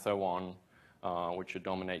 3, and so on, which should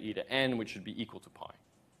dominate eta n, which should be equal to pi.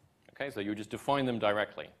 Okay, so you just define them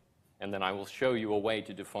directly, and then I will show you a way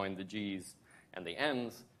to define the g's and the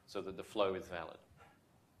n's so that the flow is valid.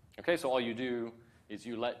 Okay, so all you do is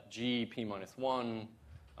you let g p minus 1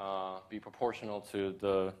 be proportional to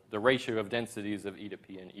the ratio of densities of eta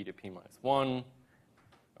p and eta p minus 1.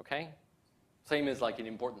 Okay, same as like in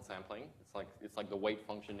importance sampling. It's like the weight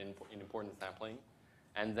function in importance sampling,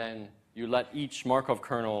 and then you let each Markov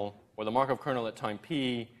kernel or the Markov kernel at time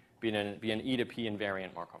p be an eta p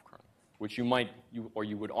invariant Markov kernel, which you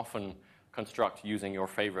would often construct using your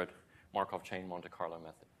favorite Markov chain Monte Carlo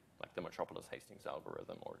method, like the Metropolis-Hastings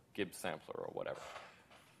algorithm or Gibbs sampler or whatever.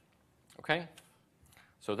 Okay?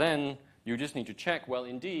 So then you just need to check, well,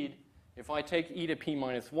 indeed, if I take eta p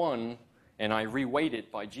minus 1 and I reweight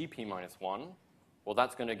it by gp minus 1, well,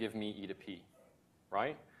 that's going to give me eta p,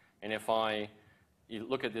 right? And if you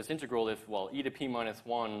look at this integral, eta p minus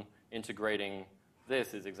 1 integrating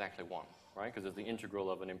this is exactly 1, right? Because it's the integral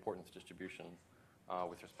of an importance distribution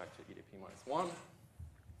with respect to eta p minus 1.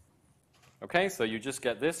 Okay, so you just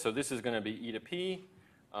get this. So this is going to be eta p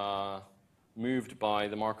moved by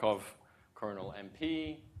the Markov kernel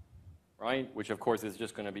MP, right? Which, of course, is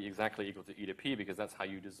just going to be exactly equal to eta p because that's how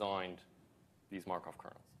you designed these Markov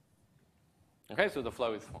kernels. Okay, so the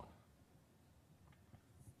flow is fun.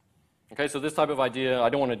 Okay, so this type of idea, I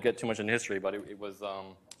don't want to get too much into history, but it was,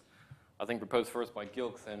 I think, proposed first by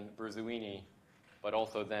Gilkes and Berzuini, but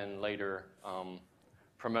also then later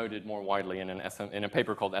promoted more widely in a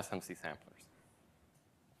paper called SMC samplers.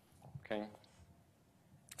 Okay.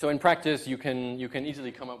 So in practice, you can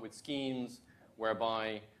easily come up with schemes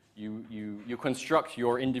whereby you construct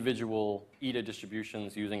your individual eta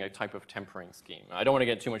distributions using a type of tempering scheme. I don't want to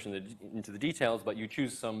get too much into the details, but you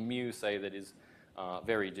choose some mu, say, that is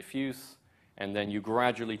very diffuse, and then you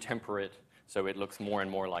gradually temper it so it looks more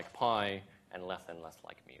and more like pi and less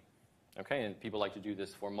like mu. Okay, and people like to do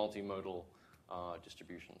this for multimodal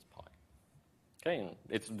distributions pi. Okay,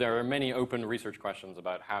 and there are many open research questions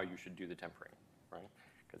about how you should do the tempering, right?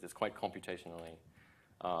 Because it's quite computationally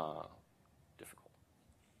difficult.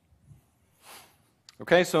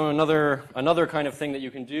 Okay, so another kind of thing that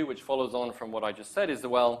you can do, which follows on from what I just said, is that,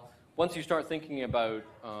 well, once you start thinking about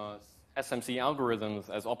SMC algorithms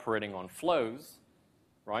as operating on flows,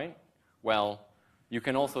 right? Well, you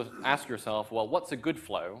can also ask yourself, well, what's a good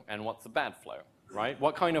flow and what's a bad flow, right?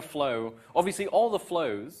 What kind of flow? Obviously, all the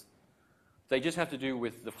flows, they just have to do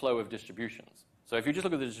with the flow of distributions. So if you just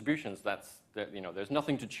look at the distributions, there's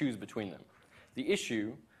nothing to choose between them. The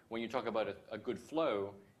issue, when you talk about a good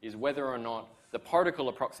flow, is whether or not the particle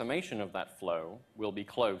approximation of that flow will be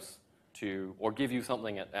close to, or give you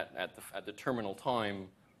something at the terminal time,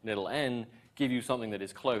 little n, give you something that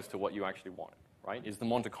is close to what you actually wanted, right? Is the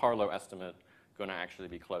Monte Carlo estimate going to actually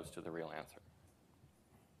be close to the real answer?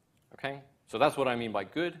 Okay? So that's what I mean by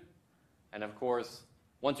good. And of course,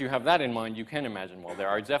 once you have that in mind, you can imagine, well, there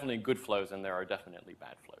are definitely good flows and there are definitely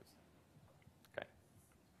bad flows. Okay.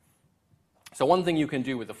 So one thing you can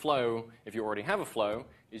do with a flow, if you already have a flow,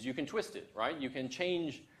 is you can twist it, right? You can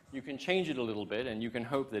change it a little bit and you can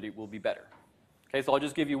hope that it will be better. Okay, so I'll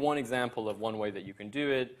just give you one example of one way that you can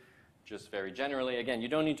do it, just very generally. Again, you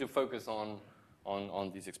don't need to focus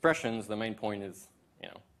on these expressions. The main point is,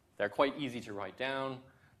 they're quite easy to write down.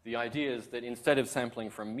 The idea is that instead of sampling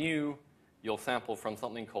from mu, you'll sample from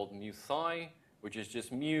something called mu psi, which is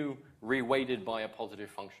just mu reweighted by a positive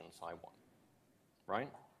function, psi 1, right?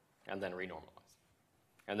 And then renormalize.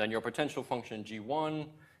 And then your potential function g1,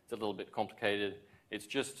 it's a little bit complicated. It's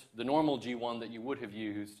just the normal g1 that you would have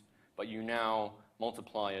used, but you now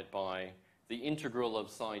multiply it by the integral of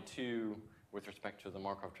psi 2 with respect to the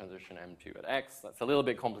Markov transition m2 at x. That's a little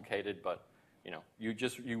bit complicated, but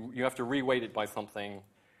you have to reweight it by something,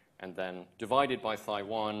 and then divide it by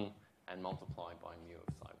psi1 and multiply by mu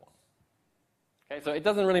of psi1. Okay, so it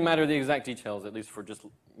doesn't really matter the exact details, at least for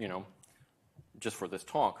just for this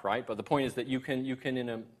talk, right? But the point is that you can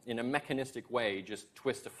in a mechanistic way just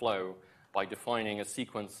twist a flow by defining a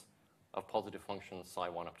sequence of positive functions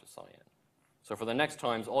psi1 up to psi n. So for the next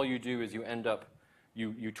times, all you do is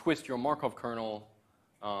you twist your Markov kernel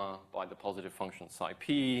by the positive function psi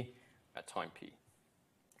p at time p.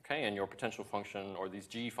 Okay, and your potential function, or these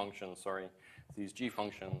g functions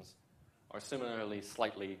are similarly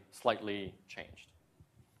slightly changed.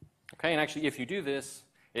 Okay, and actually if you do this,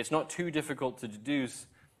 it's not too difficult to deduce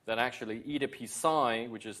that actually e to p psi,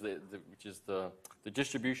 which is the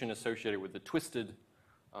distribution associated with the twisted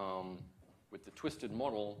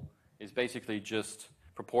model, is basically just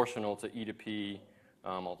proportional to e to p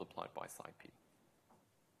multiplied by psi p.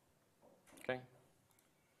 Okay.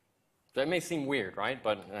 So it may seem weird, right?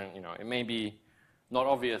 But it may be not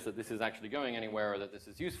obvious that this is actually going anywhere or that this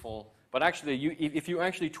is useful. But actually, if you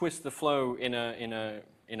actually twist the flow in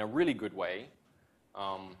a really good way,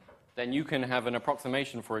 then you can have an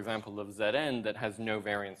approximation, for example, of Zn that has no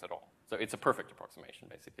variance at all. So it's a perfect approximation,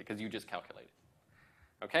 basically, because you just calculate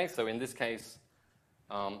it. Okay, so in this case,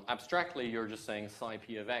 abstractly, you're just saying psi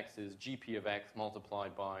p of x is gp of x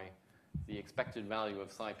multiplied by the expected value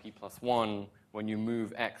of psi p plus 1 when you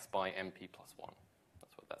move x by mp plus 1.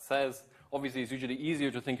 That's what that says. Obviously, it's usually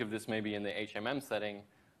easier to think of this maybe in the HMM setting.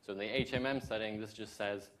 So in the HMM setting, this just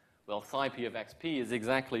says, well, psi p of xp is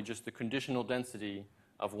exactly just the conditional density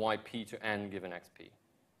of yp to n given xp.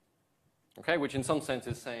 Okay, which in some sense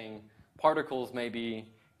is saying particles may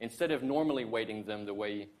be, instead of normally weighting them the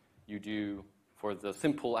way you do for the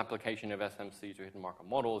simple application of SMC to hidden Markov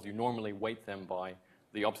models, you normally weight them by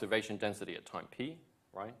the observation density at time p,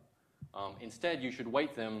 right? Instead, you should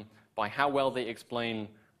weight them by how well they explain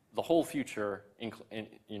the whole future,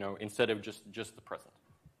 instead of just the present.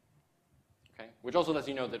 Okay? Which also lets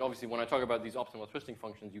you know that obviously when I talk about these optimal twisting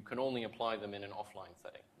functions, you can only apply them in an offline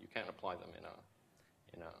setting. You can't apply them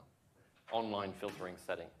in a online filtering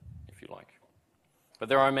setting, if you like. But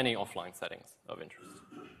there are many offline settings of interest.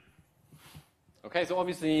 Okay, so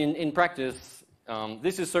obviously in practice,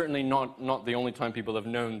 this is certainly not the only time people have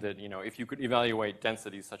known that, if you could evaluate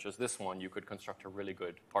densities such as this one, you could construct a really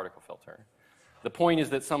good particle filter. The point is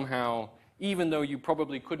that somehow, even though you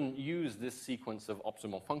probably couldn't use this sequence of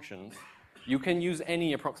optimal functions, you can use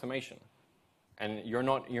any approximation. And you're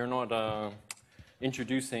not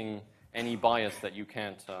introducing any bias that you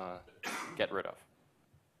can't get rid of.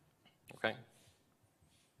 Okay?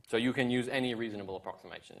 So you can use any reasonable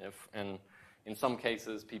approximation. And in some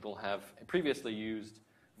cases, people have previously used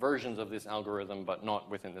versions of this algorithm, but not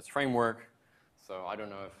within this framework. So I don't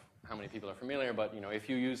know how many people are familiar, but if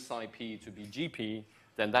you use psi p to be gp,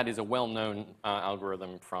 then that is a well-known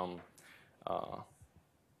algorithm from a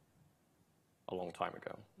long time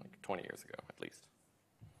ago, like 20 years ago at least.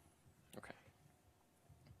 Okay.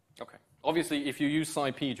 Okay. Obviously, if you use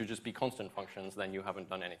psi p to just be constant functions, then you haven't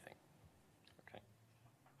done anything.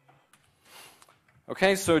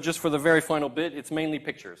 Okay, so just for the very final bit, it's mainly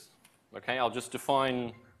pictures. Okay, I'll just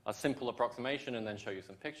define a simple approximation and then show you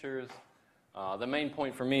some pictures. The main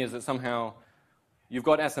point for me is that somehow you've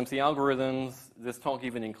got SMC algorithms. This talk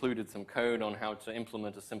even included some code on how to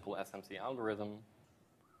implement a simple SMC algorithm.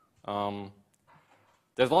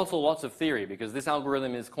 There's also lots of theory because this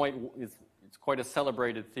algorithm is quite a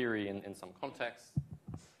celebrated theory in some contexts,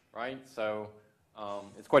 right? So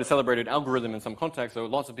it's quite a celebrated algorithm in some contexts, so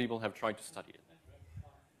lots of people have tried to study it.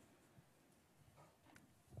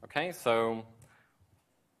 Okay, so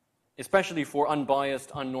especially for unbiased,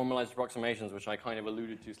 unnormalized approximations, which I kind of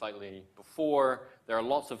alluded to slightly before, there are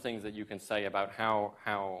lots of things that you can say about how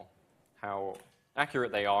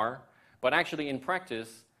accurate they are. But actually, in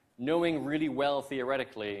practice, knowing really well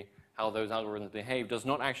theoretically how those algorithms behave does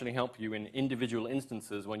not actually help you in individual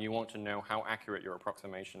instances when you want to know how accurate your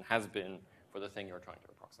approximation has been for the thing you're trying to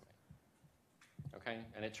approximate. Okay,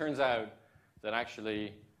 and it turns out that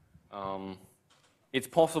actually it's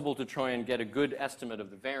possible to try and get a good estimate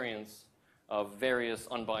of the variance of various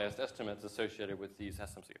unbiased estimates associated with these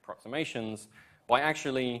SMC approximations by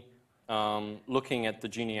actually looking at the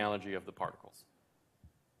genealogy of the particles.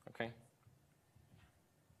 Okay?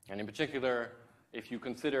 And in particular, if you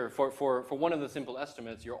consider, for one of the simple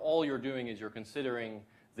estimates, all you're doing is you're considering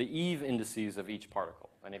the Eve indices of each particle.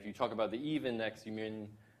 And if you talk about the Eve index, you mean,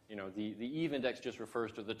 the Eve index just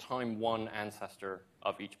refers to the time one ancestor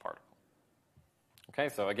of each particle. Okay,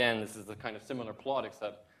 so again, this is a kind of similar plot,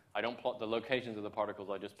 except I don't plot the locations of the particles,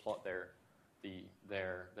 I just plot their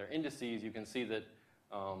indices. You can see that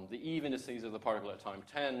The Eve indices of the particle at time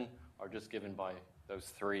 10 are just given by those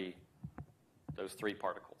three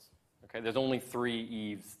particles. Okay, there's only 3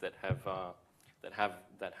 Eves that have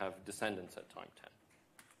descendants at time 10.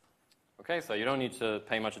 Okay, so you don't need to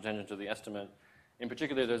pay much attention to the estimate. In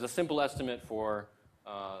particular, there's a simple estimate for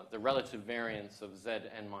the relative variance of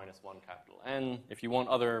Zn minus 1 capital N. If you want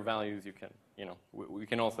other values, you can, we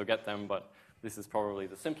can also get them, but this is probably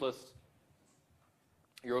the simplest.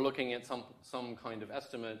 You're looking at some kind of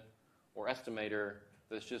estimate or estimator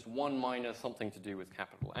that's just 1 minus something to do with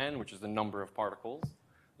capital N, which is the number of particles,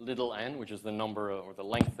 little n, which is the number or the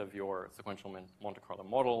length of your sequential Monte Carlo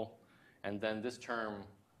model, and then this term,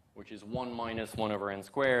 which is 1 minus 1 over n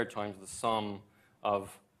squared times the sum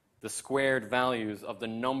of the squared values of the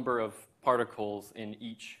number of particles in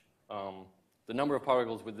each, the number of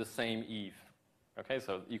particles with the same Eve. Okay,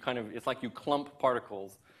 so it's like you clump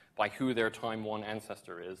particles by who their time 1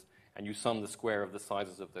 ancestor is, and you sum the square of the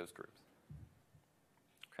sizes of those groups.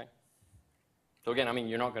 Okay? So again,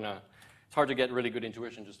 it's hard to get really good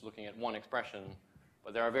intuition just looking at one expression,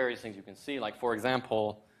 but there are various things you can see. Like, for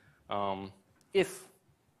example, if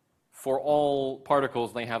for all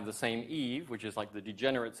particles they have the same Eve, which is like the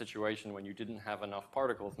degenerate situation when you didn't have enough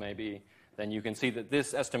particles maybe, then you can see that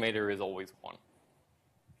this estimator is always 1.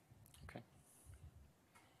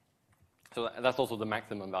 So that's also the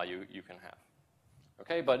maximum value you can have.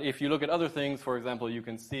 Okay, but if you look at other things, for example, you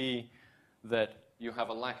can see that you have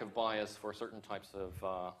a lack of bias for certain types of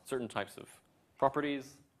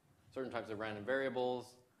properties, certain types of random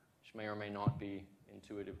variables, which may or may not be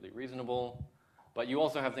intuitively reasonable. But you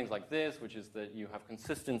also have things like this, which is that you have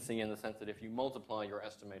consistency in the sense that if you multiply your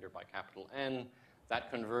estimator by capital N, that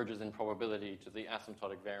converges in probability to the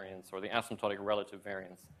asymptotic variance or the asymptotic relative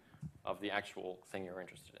variance of the actual thing you're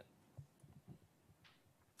interested in.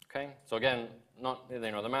 Okay, so again,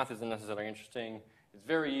 the math isn't necessarily interesting. It's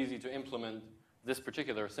very easy to implement this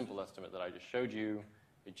particular simple estimate that I just showed you.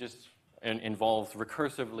 It just involves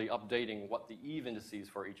recursively updating what the Eve indices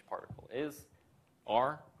for each particle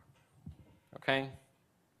are. Okay,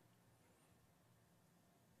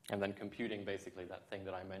 and then computing basically that thing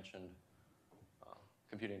that I mentioned,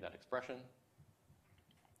 computing that expression.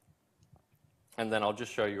 And then I'll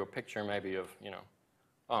just show you a picture maybe of,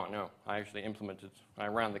 oh no, I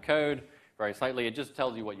ran the code very slightly. It just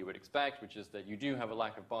tells you what you would expect, which is that you do have a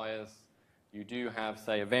lack of bias. You do have,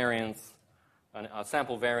 say, a variance, a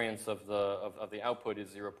sample variance of the output is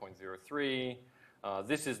 0.03.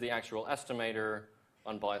 This is the actual estimator,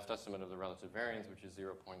 unbiased estimate of the relative variance, which is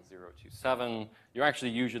 0.027. You actually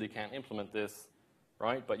usually can't implement this,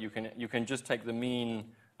 right? But you can just take the mean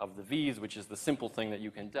of the V's, which is the simple thing that you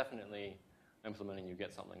can definitely implement, and you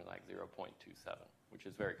get something like 0.27, which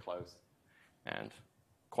is very close and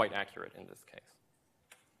quite accurate in this case.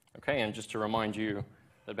 Okay, and just to remind you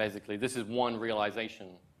that basically this is one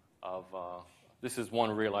realization of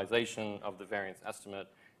the variance estimate,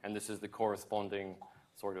 and this is the corresponding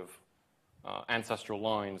sort of ancestral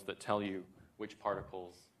lines that tell you which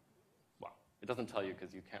particles. Well, it doesn't tell you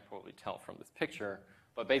because you can't probably tell from this picture,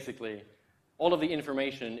 but basically all of the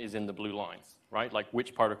information is in the blue lines, right? Like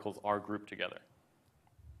which particles are grouped together.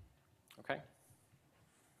 Okay?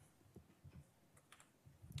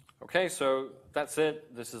 Okay, so that's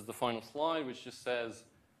it. This is the final slide, which just says,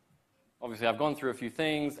 obviously I've gone through a few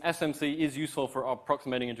things. SMC is useful for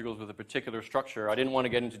approximating integrals with a particular structure. I didn't want to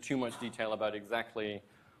get into too much detail about exactly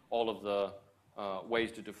all of the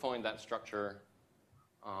ways to define that structure.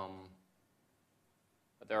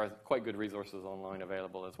 But there are quite good resources online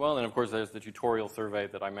available as well. And of course, there's the tutorial survey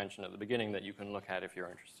that I mentioned at the beginning that you can look at if you're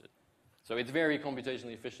interested. So it's very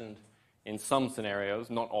computationally efficient in some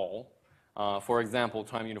scenarios, not all. For example,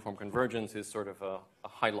 time uniform convergence is sort of a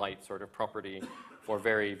highlight sort of property for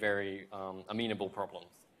very, very amenable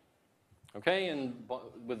problems. Okay, and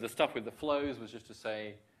with the stuff with the flows was just to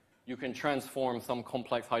say you can transform some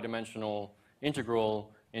complex high-dimensional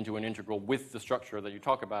integral into an integral with the structure that you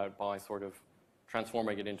talk about by sort of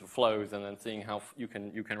transforming it into flows and then seeing how you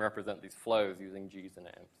can represent these flows using G's and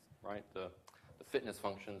M's, right? The fitness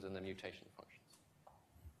functions and the mutation functions.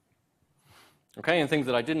 Okay, and things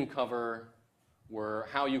that I didn't cover were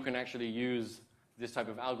how you can actually use this type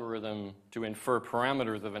of algorithm to infer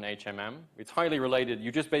parameters of an HMM. It's highly related.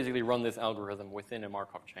 You just basically run this algorithm within a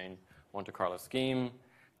Markov chain Monte Carlo scheme.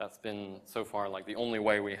 That's been so far like the only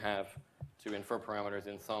way we have to infer parameters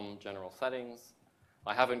in some general settings.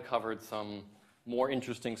 I haven't covered some more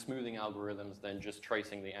interesting smoothing algorithms than just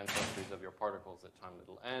tracing the ancestries of your particles at time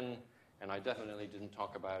little n. And I definitely didn't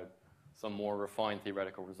talk about some more refined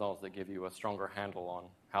theoretical results that give you a stronger handle on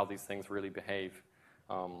how these things really behave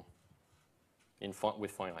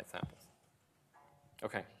with finite samples.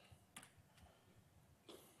 Okay.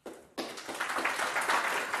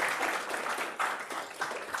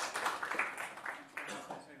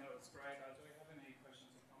 That was great. Do we have any questions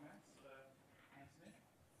or comments for Anthony?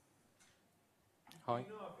 Hi. Do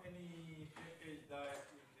you know of any package that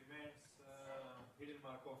implements hidden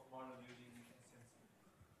Markov model using SMC?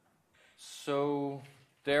 So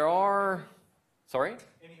there are, sorry?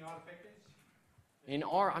 Any R package? In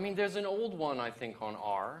R, I mean, there's an old one, I think, on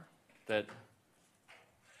R that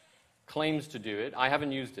claims to do it. I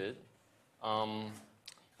haven't used it.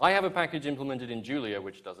 I have a package implemented in Julia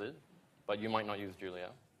which does it, but you might not use Julia.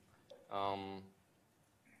 Do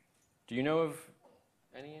you know of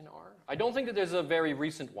any in R? I don't think that there's a very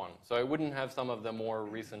recent one, so I wouldn't have some of the more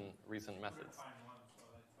recent methods. Find one, so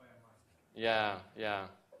that's why I'm asking. Yeah, yeah.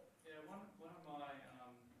 Yeah, one of my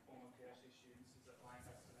former PhD students is at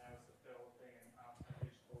Lancaster now is developing an R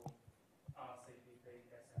package called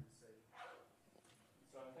RCPP SMC.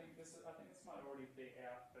 So I think this might already be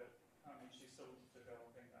out, but she's still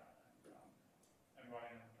developing that and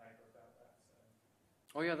writing a paper about that. So.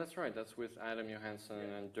 Oh yeah, that's right. That's with Adam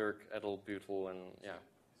Johansson and Dirk Edelbutel and yeah.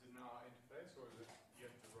 Is it an R interface or is it you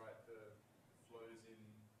have to write the flows in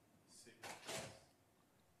C++?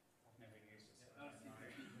 I've never used it. So I don't know.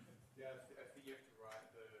 Yeah, I think you have to write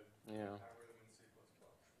the Yeah. algorithm in C++.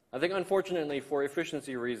 I think unfortunately for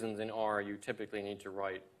efficiency reasons in R, you typically need to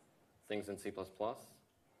write things in C++,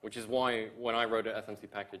 which is why when I wrote an SMC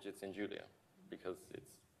package, it's in Julia, because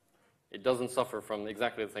it doesn't suffer from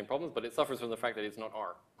exactly the same problems, but it suffers from the fact that it's not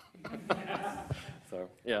R. So,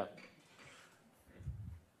 yeah.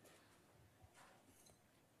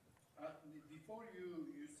 Before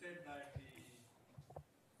you said that the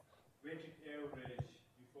weighted average,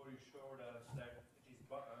 before you showed us that it is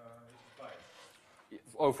biased.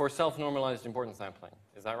 Oh, for self-normalized importance sampling.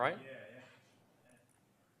 Is that right? Yeah.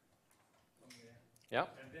 Yeah.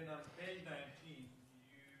 And then on page 19, you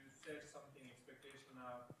said something expectation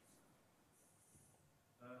of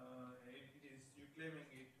you claiming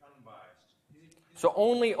it unbiased. Is it So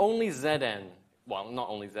only Zn, well, not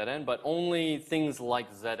only Zn, but only things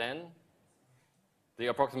like Zn, the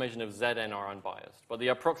approximation of Zn are unbiased. But the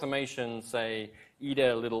approximation, say,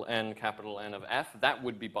 eta little n capital N of f, that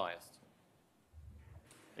would be biased,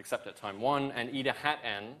 except at time 1, and eta hat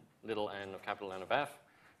n little n of capital N of f,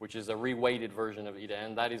 which is a reweighted version of eta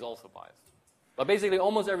n, that is also biased. But basically,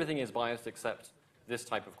 almost everything is biased except this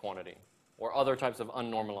type of quantity, or other types of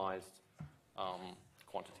unnormalized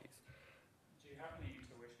quantities. Do you have any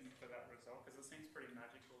intuition for that result? Because it seems pretty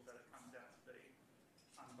magical that it comes out to be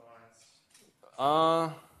unbiased.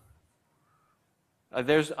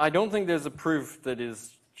 I don't think there's a proof that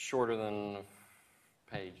is shorter than a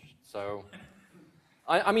page. So,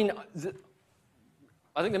 I mean,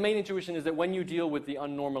 I think the main intuition is that when you deal with the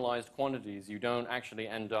unnormalized quantities, you don't actually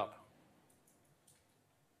end up.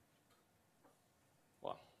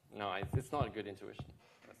 Well, no, it's not a good intuition.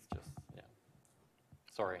 That's just, yeah.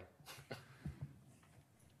 Sorry.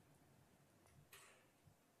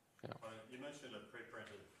 Yeah. You mentioned a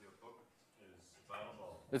preprint of your book is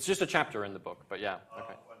available. It's just a chapter in the book, but yeah.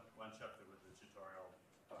 Okay. One chapter with the tutorial.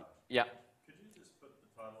 Yeah. Could you just put the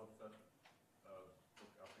title of that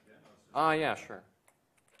book up again? Yeah, sure.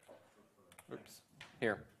 Oops.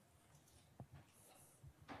 Here.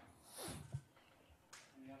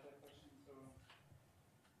 Any other questions? Or?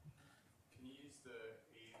 Can you use the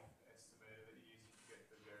Eve estimator that you use to get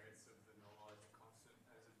the variance of the normalizing constant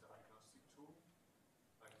as a diagnostic tool?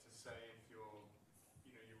 Like to say if you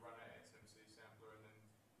run an SMC sampler and then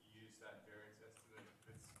you use that variance estimate,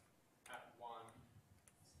 if it's at 1,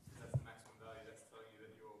 that's the maximum value, that's telling you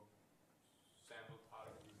that your sample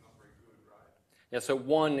particle is not very good, right? Yeah, so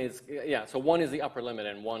 1 is the upper limit,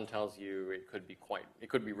 and 1 tells you it could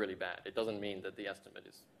be really bad. It doesn't mean that the estimate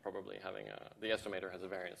is probably the estimator has a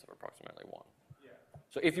variance of approximately 1. Yeah.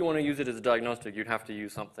 So if you want to use it as a diagnostic, you'd have to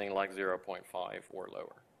use something like 0.5 or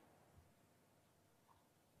lower.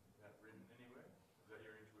 Is that written anywhere? Is that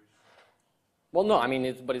your intuition? Well, no, I mean,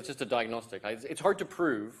 it's just a diagnostic. It's hard to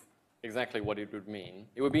prove exactly what it would mean.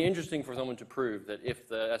 It would be interesting for someone to prove that if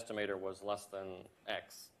the estimator was less than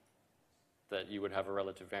X, that you would have a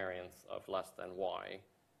relative variance of less than Y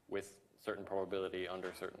with certain probability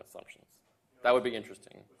under certain assumptions. That would be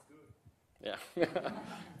interesting. Let's do it. Yeah.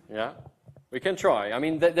 Yeah. We can try. I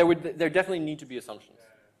mean, there definitely need to be assumptions.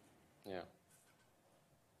 Yeah.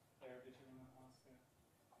 Claire, did you want to ask a question?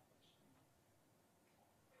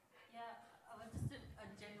 Yeah, just a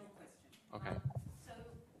general question. Okay. So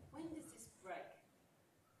when does this break?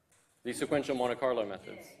 The sequential Monte Carlo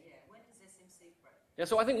methods. Yeah. When does SMC break? Yeah,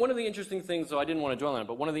 so I think one of the interesting things, so I didn't want to dwell on it,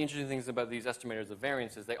 but one of the interesting things about these estimators of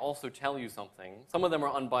variance is they also tell you something. Some of them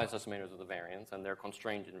are unbiased estimators of the variance, and they're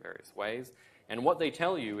constrained in various ways. And what they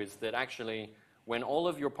tell you is that actually, when all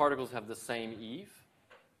of your particles have the same Eve,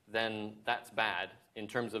 then that's bad in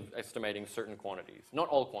terms of estimating certain quantities. Not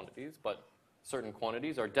all quantities, but certain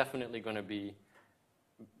quantities are definitely going to be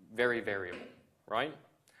very variable, right?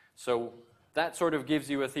 So that sort of gives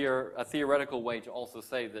you a theoretical way to also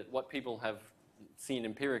say that what people have seen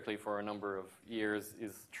empirically for a number of years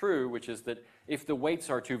is true, which is that if the weights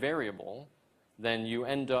are too variable, then you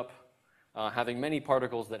end up having many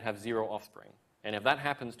particles that have zero offspring. And if that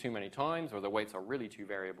happens too many times, or the weights are really too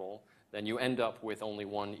variable, then you end up with only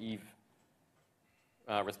one Eve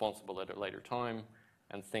responsible at a later time,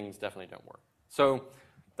 and things definitely don't work. So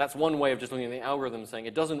that's one way of just looking at the algorithm, saying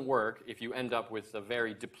it doesn't work if you end up with a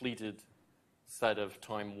very depleted set of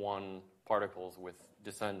time 1 particles with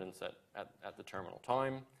descendants at the terminal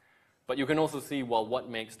time. But you can also see, well, what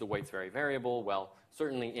makes the weights very variable? Well,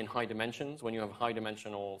 certainly in high dimensions, when you have high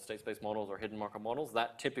dimensional state space models or hidden Markov models,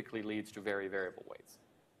 that typically leads to very variable weights,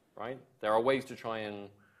 right? There are ways to try and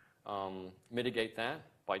mitigate that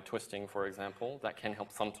by twisting, for example. That can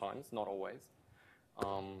help sometimes, not always.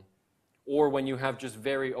 Or when you have just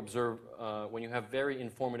very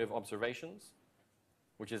informative observations,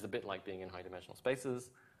 which is a bit like being in high dimensional spaces,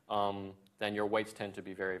 then your weights tend to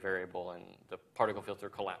be very variable and the particle filter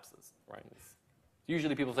collapses, right?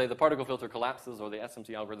 Usually people say the particle filter collapses or the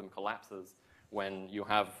SMT algorithm collapses when you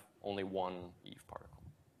have only one Eve particle.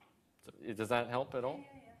 So, does that help at all?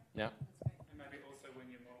 Yeah? And maybe also when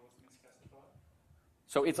your model is misspecified.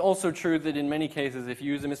 So it's also true that in many cases, if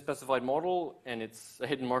you use a misspecified model and it's a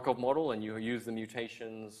hidden Markov model and you use the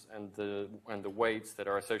mutations and the weights that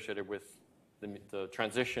are associated with the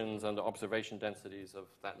transitions and the observation densities of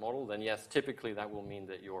that model, then yes, typically that will mean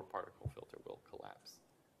that your particle filter will collapse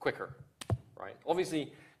quicker, right?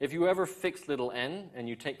 Obviously, if you ever fix little n and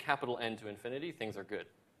you take capital N to infinity, things are good,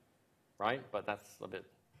 right? But that's a bit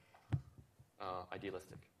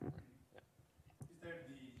idealistic. Yeah. Is that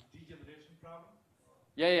the degeneration problem?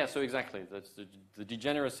 Yeah, so exactly. That's the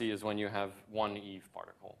degeneracy is when you have one Eve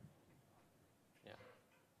particle. Yeah.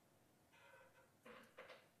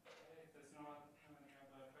 If there's not any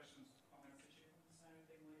other questions, comments, did you want to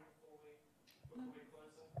say anything before we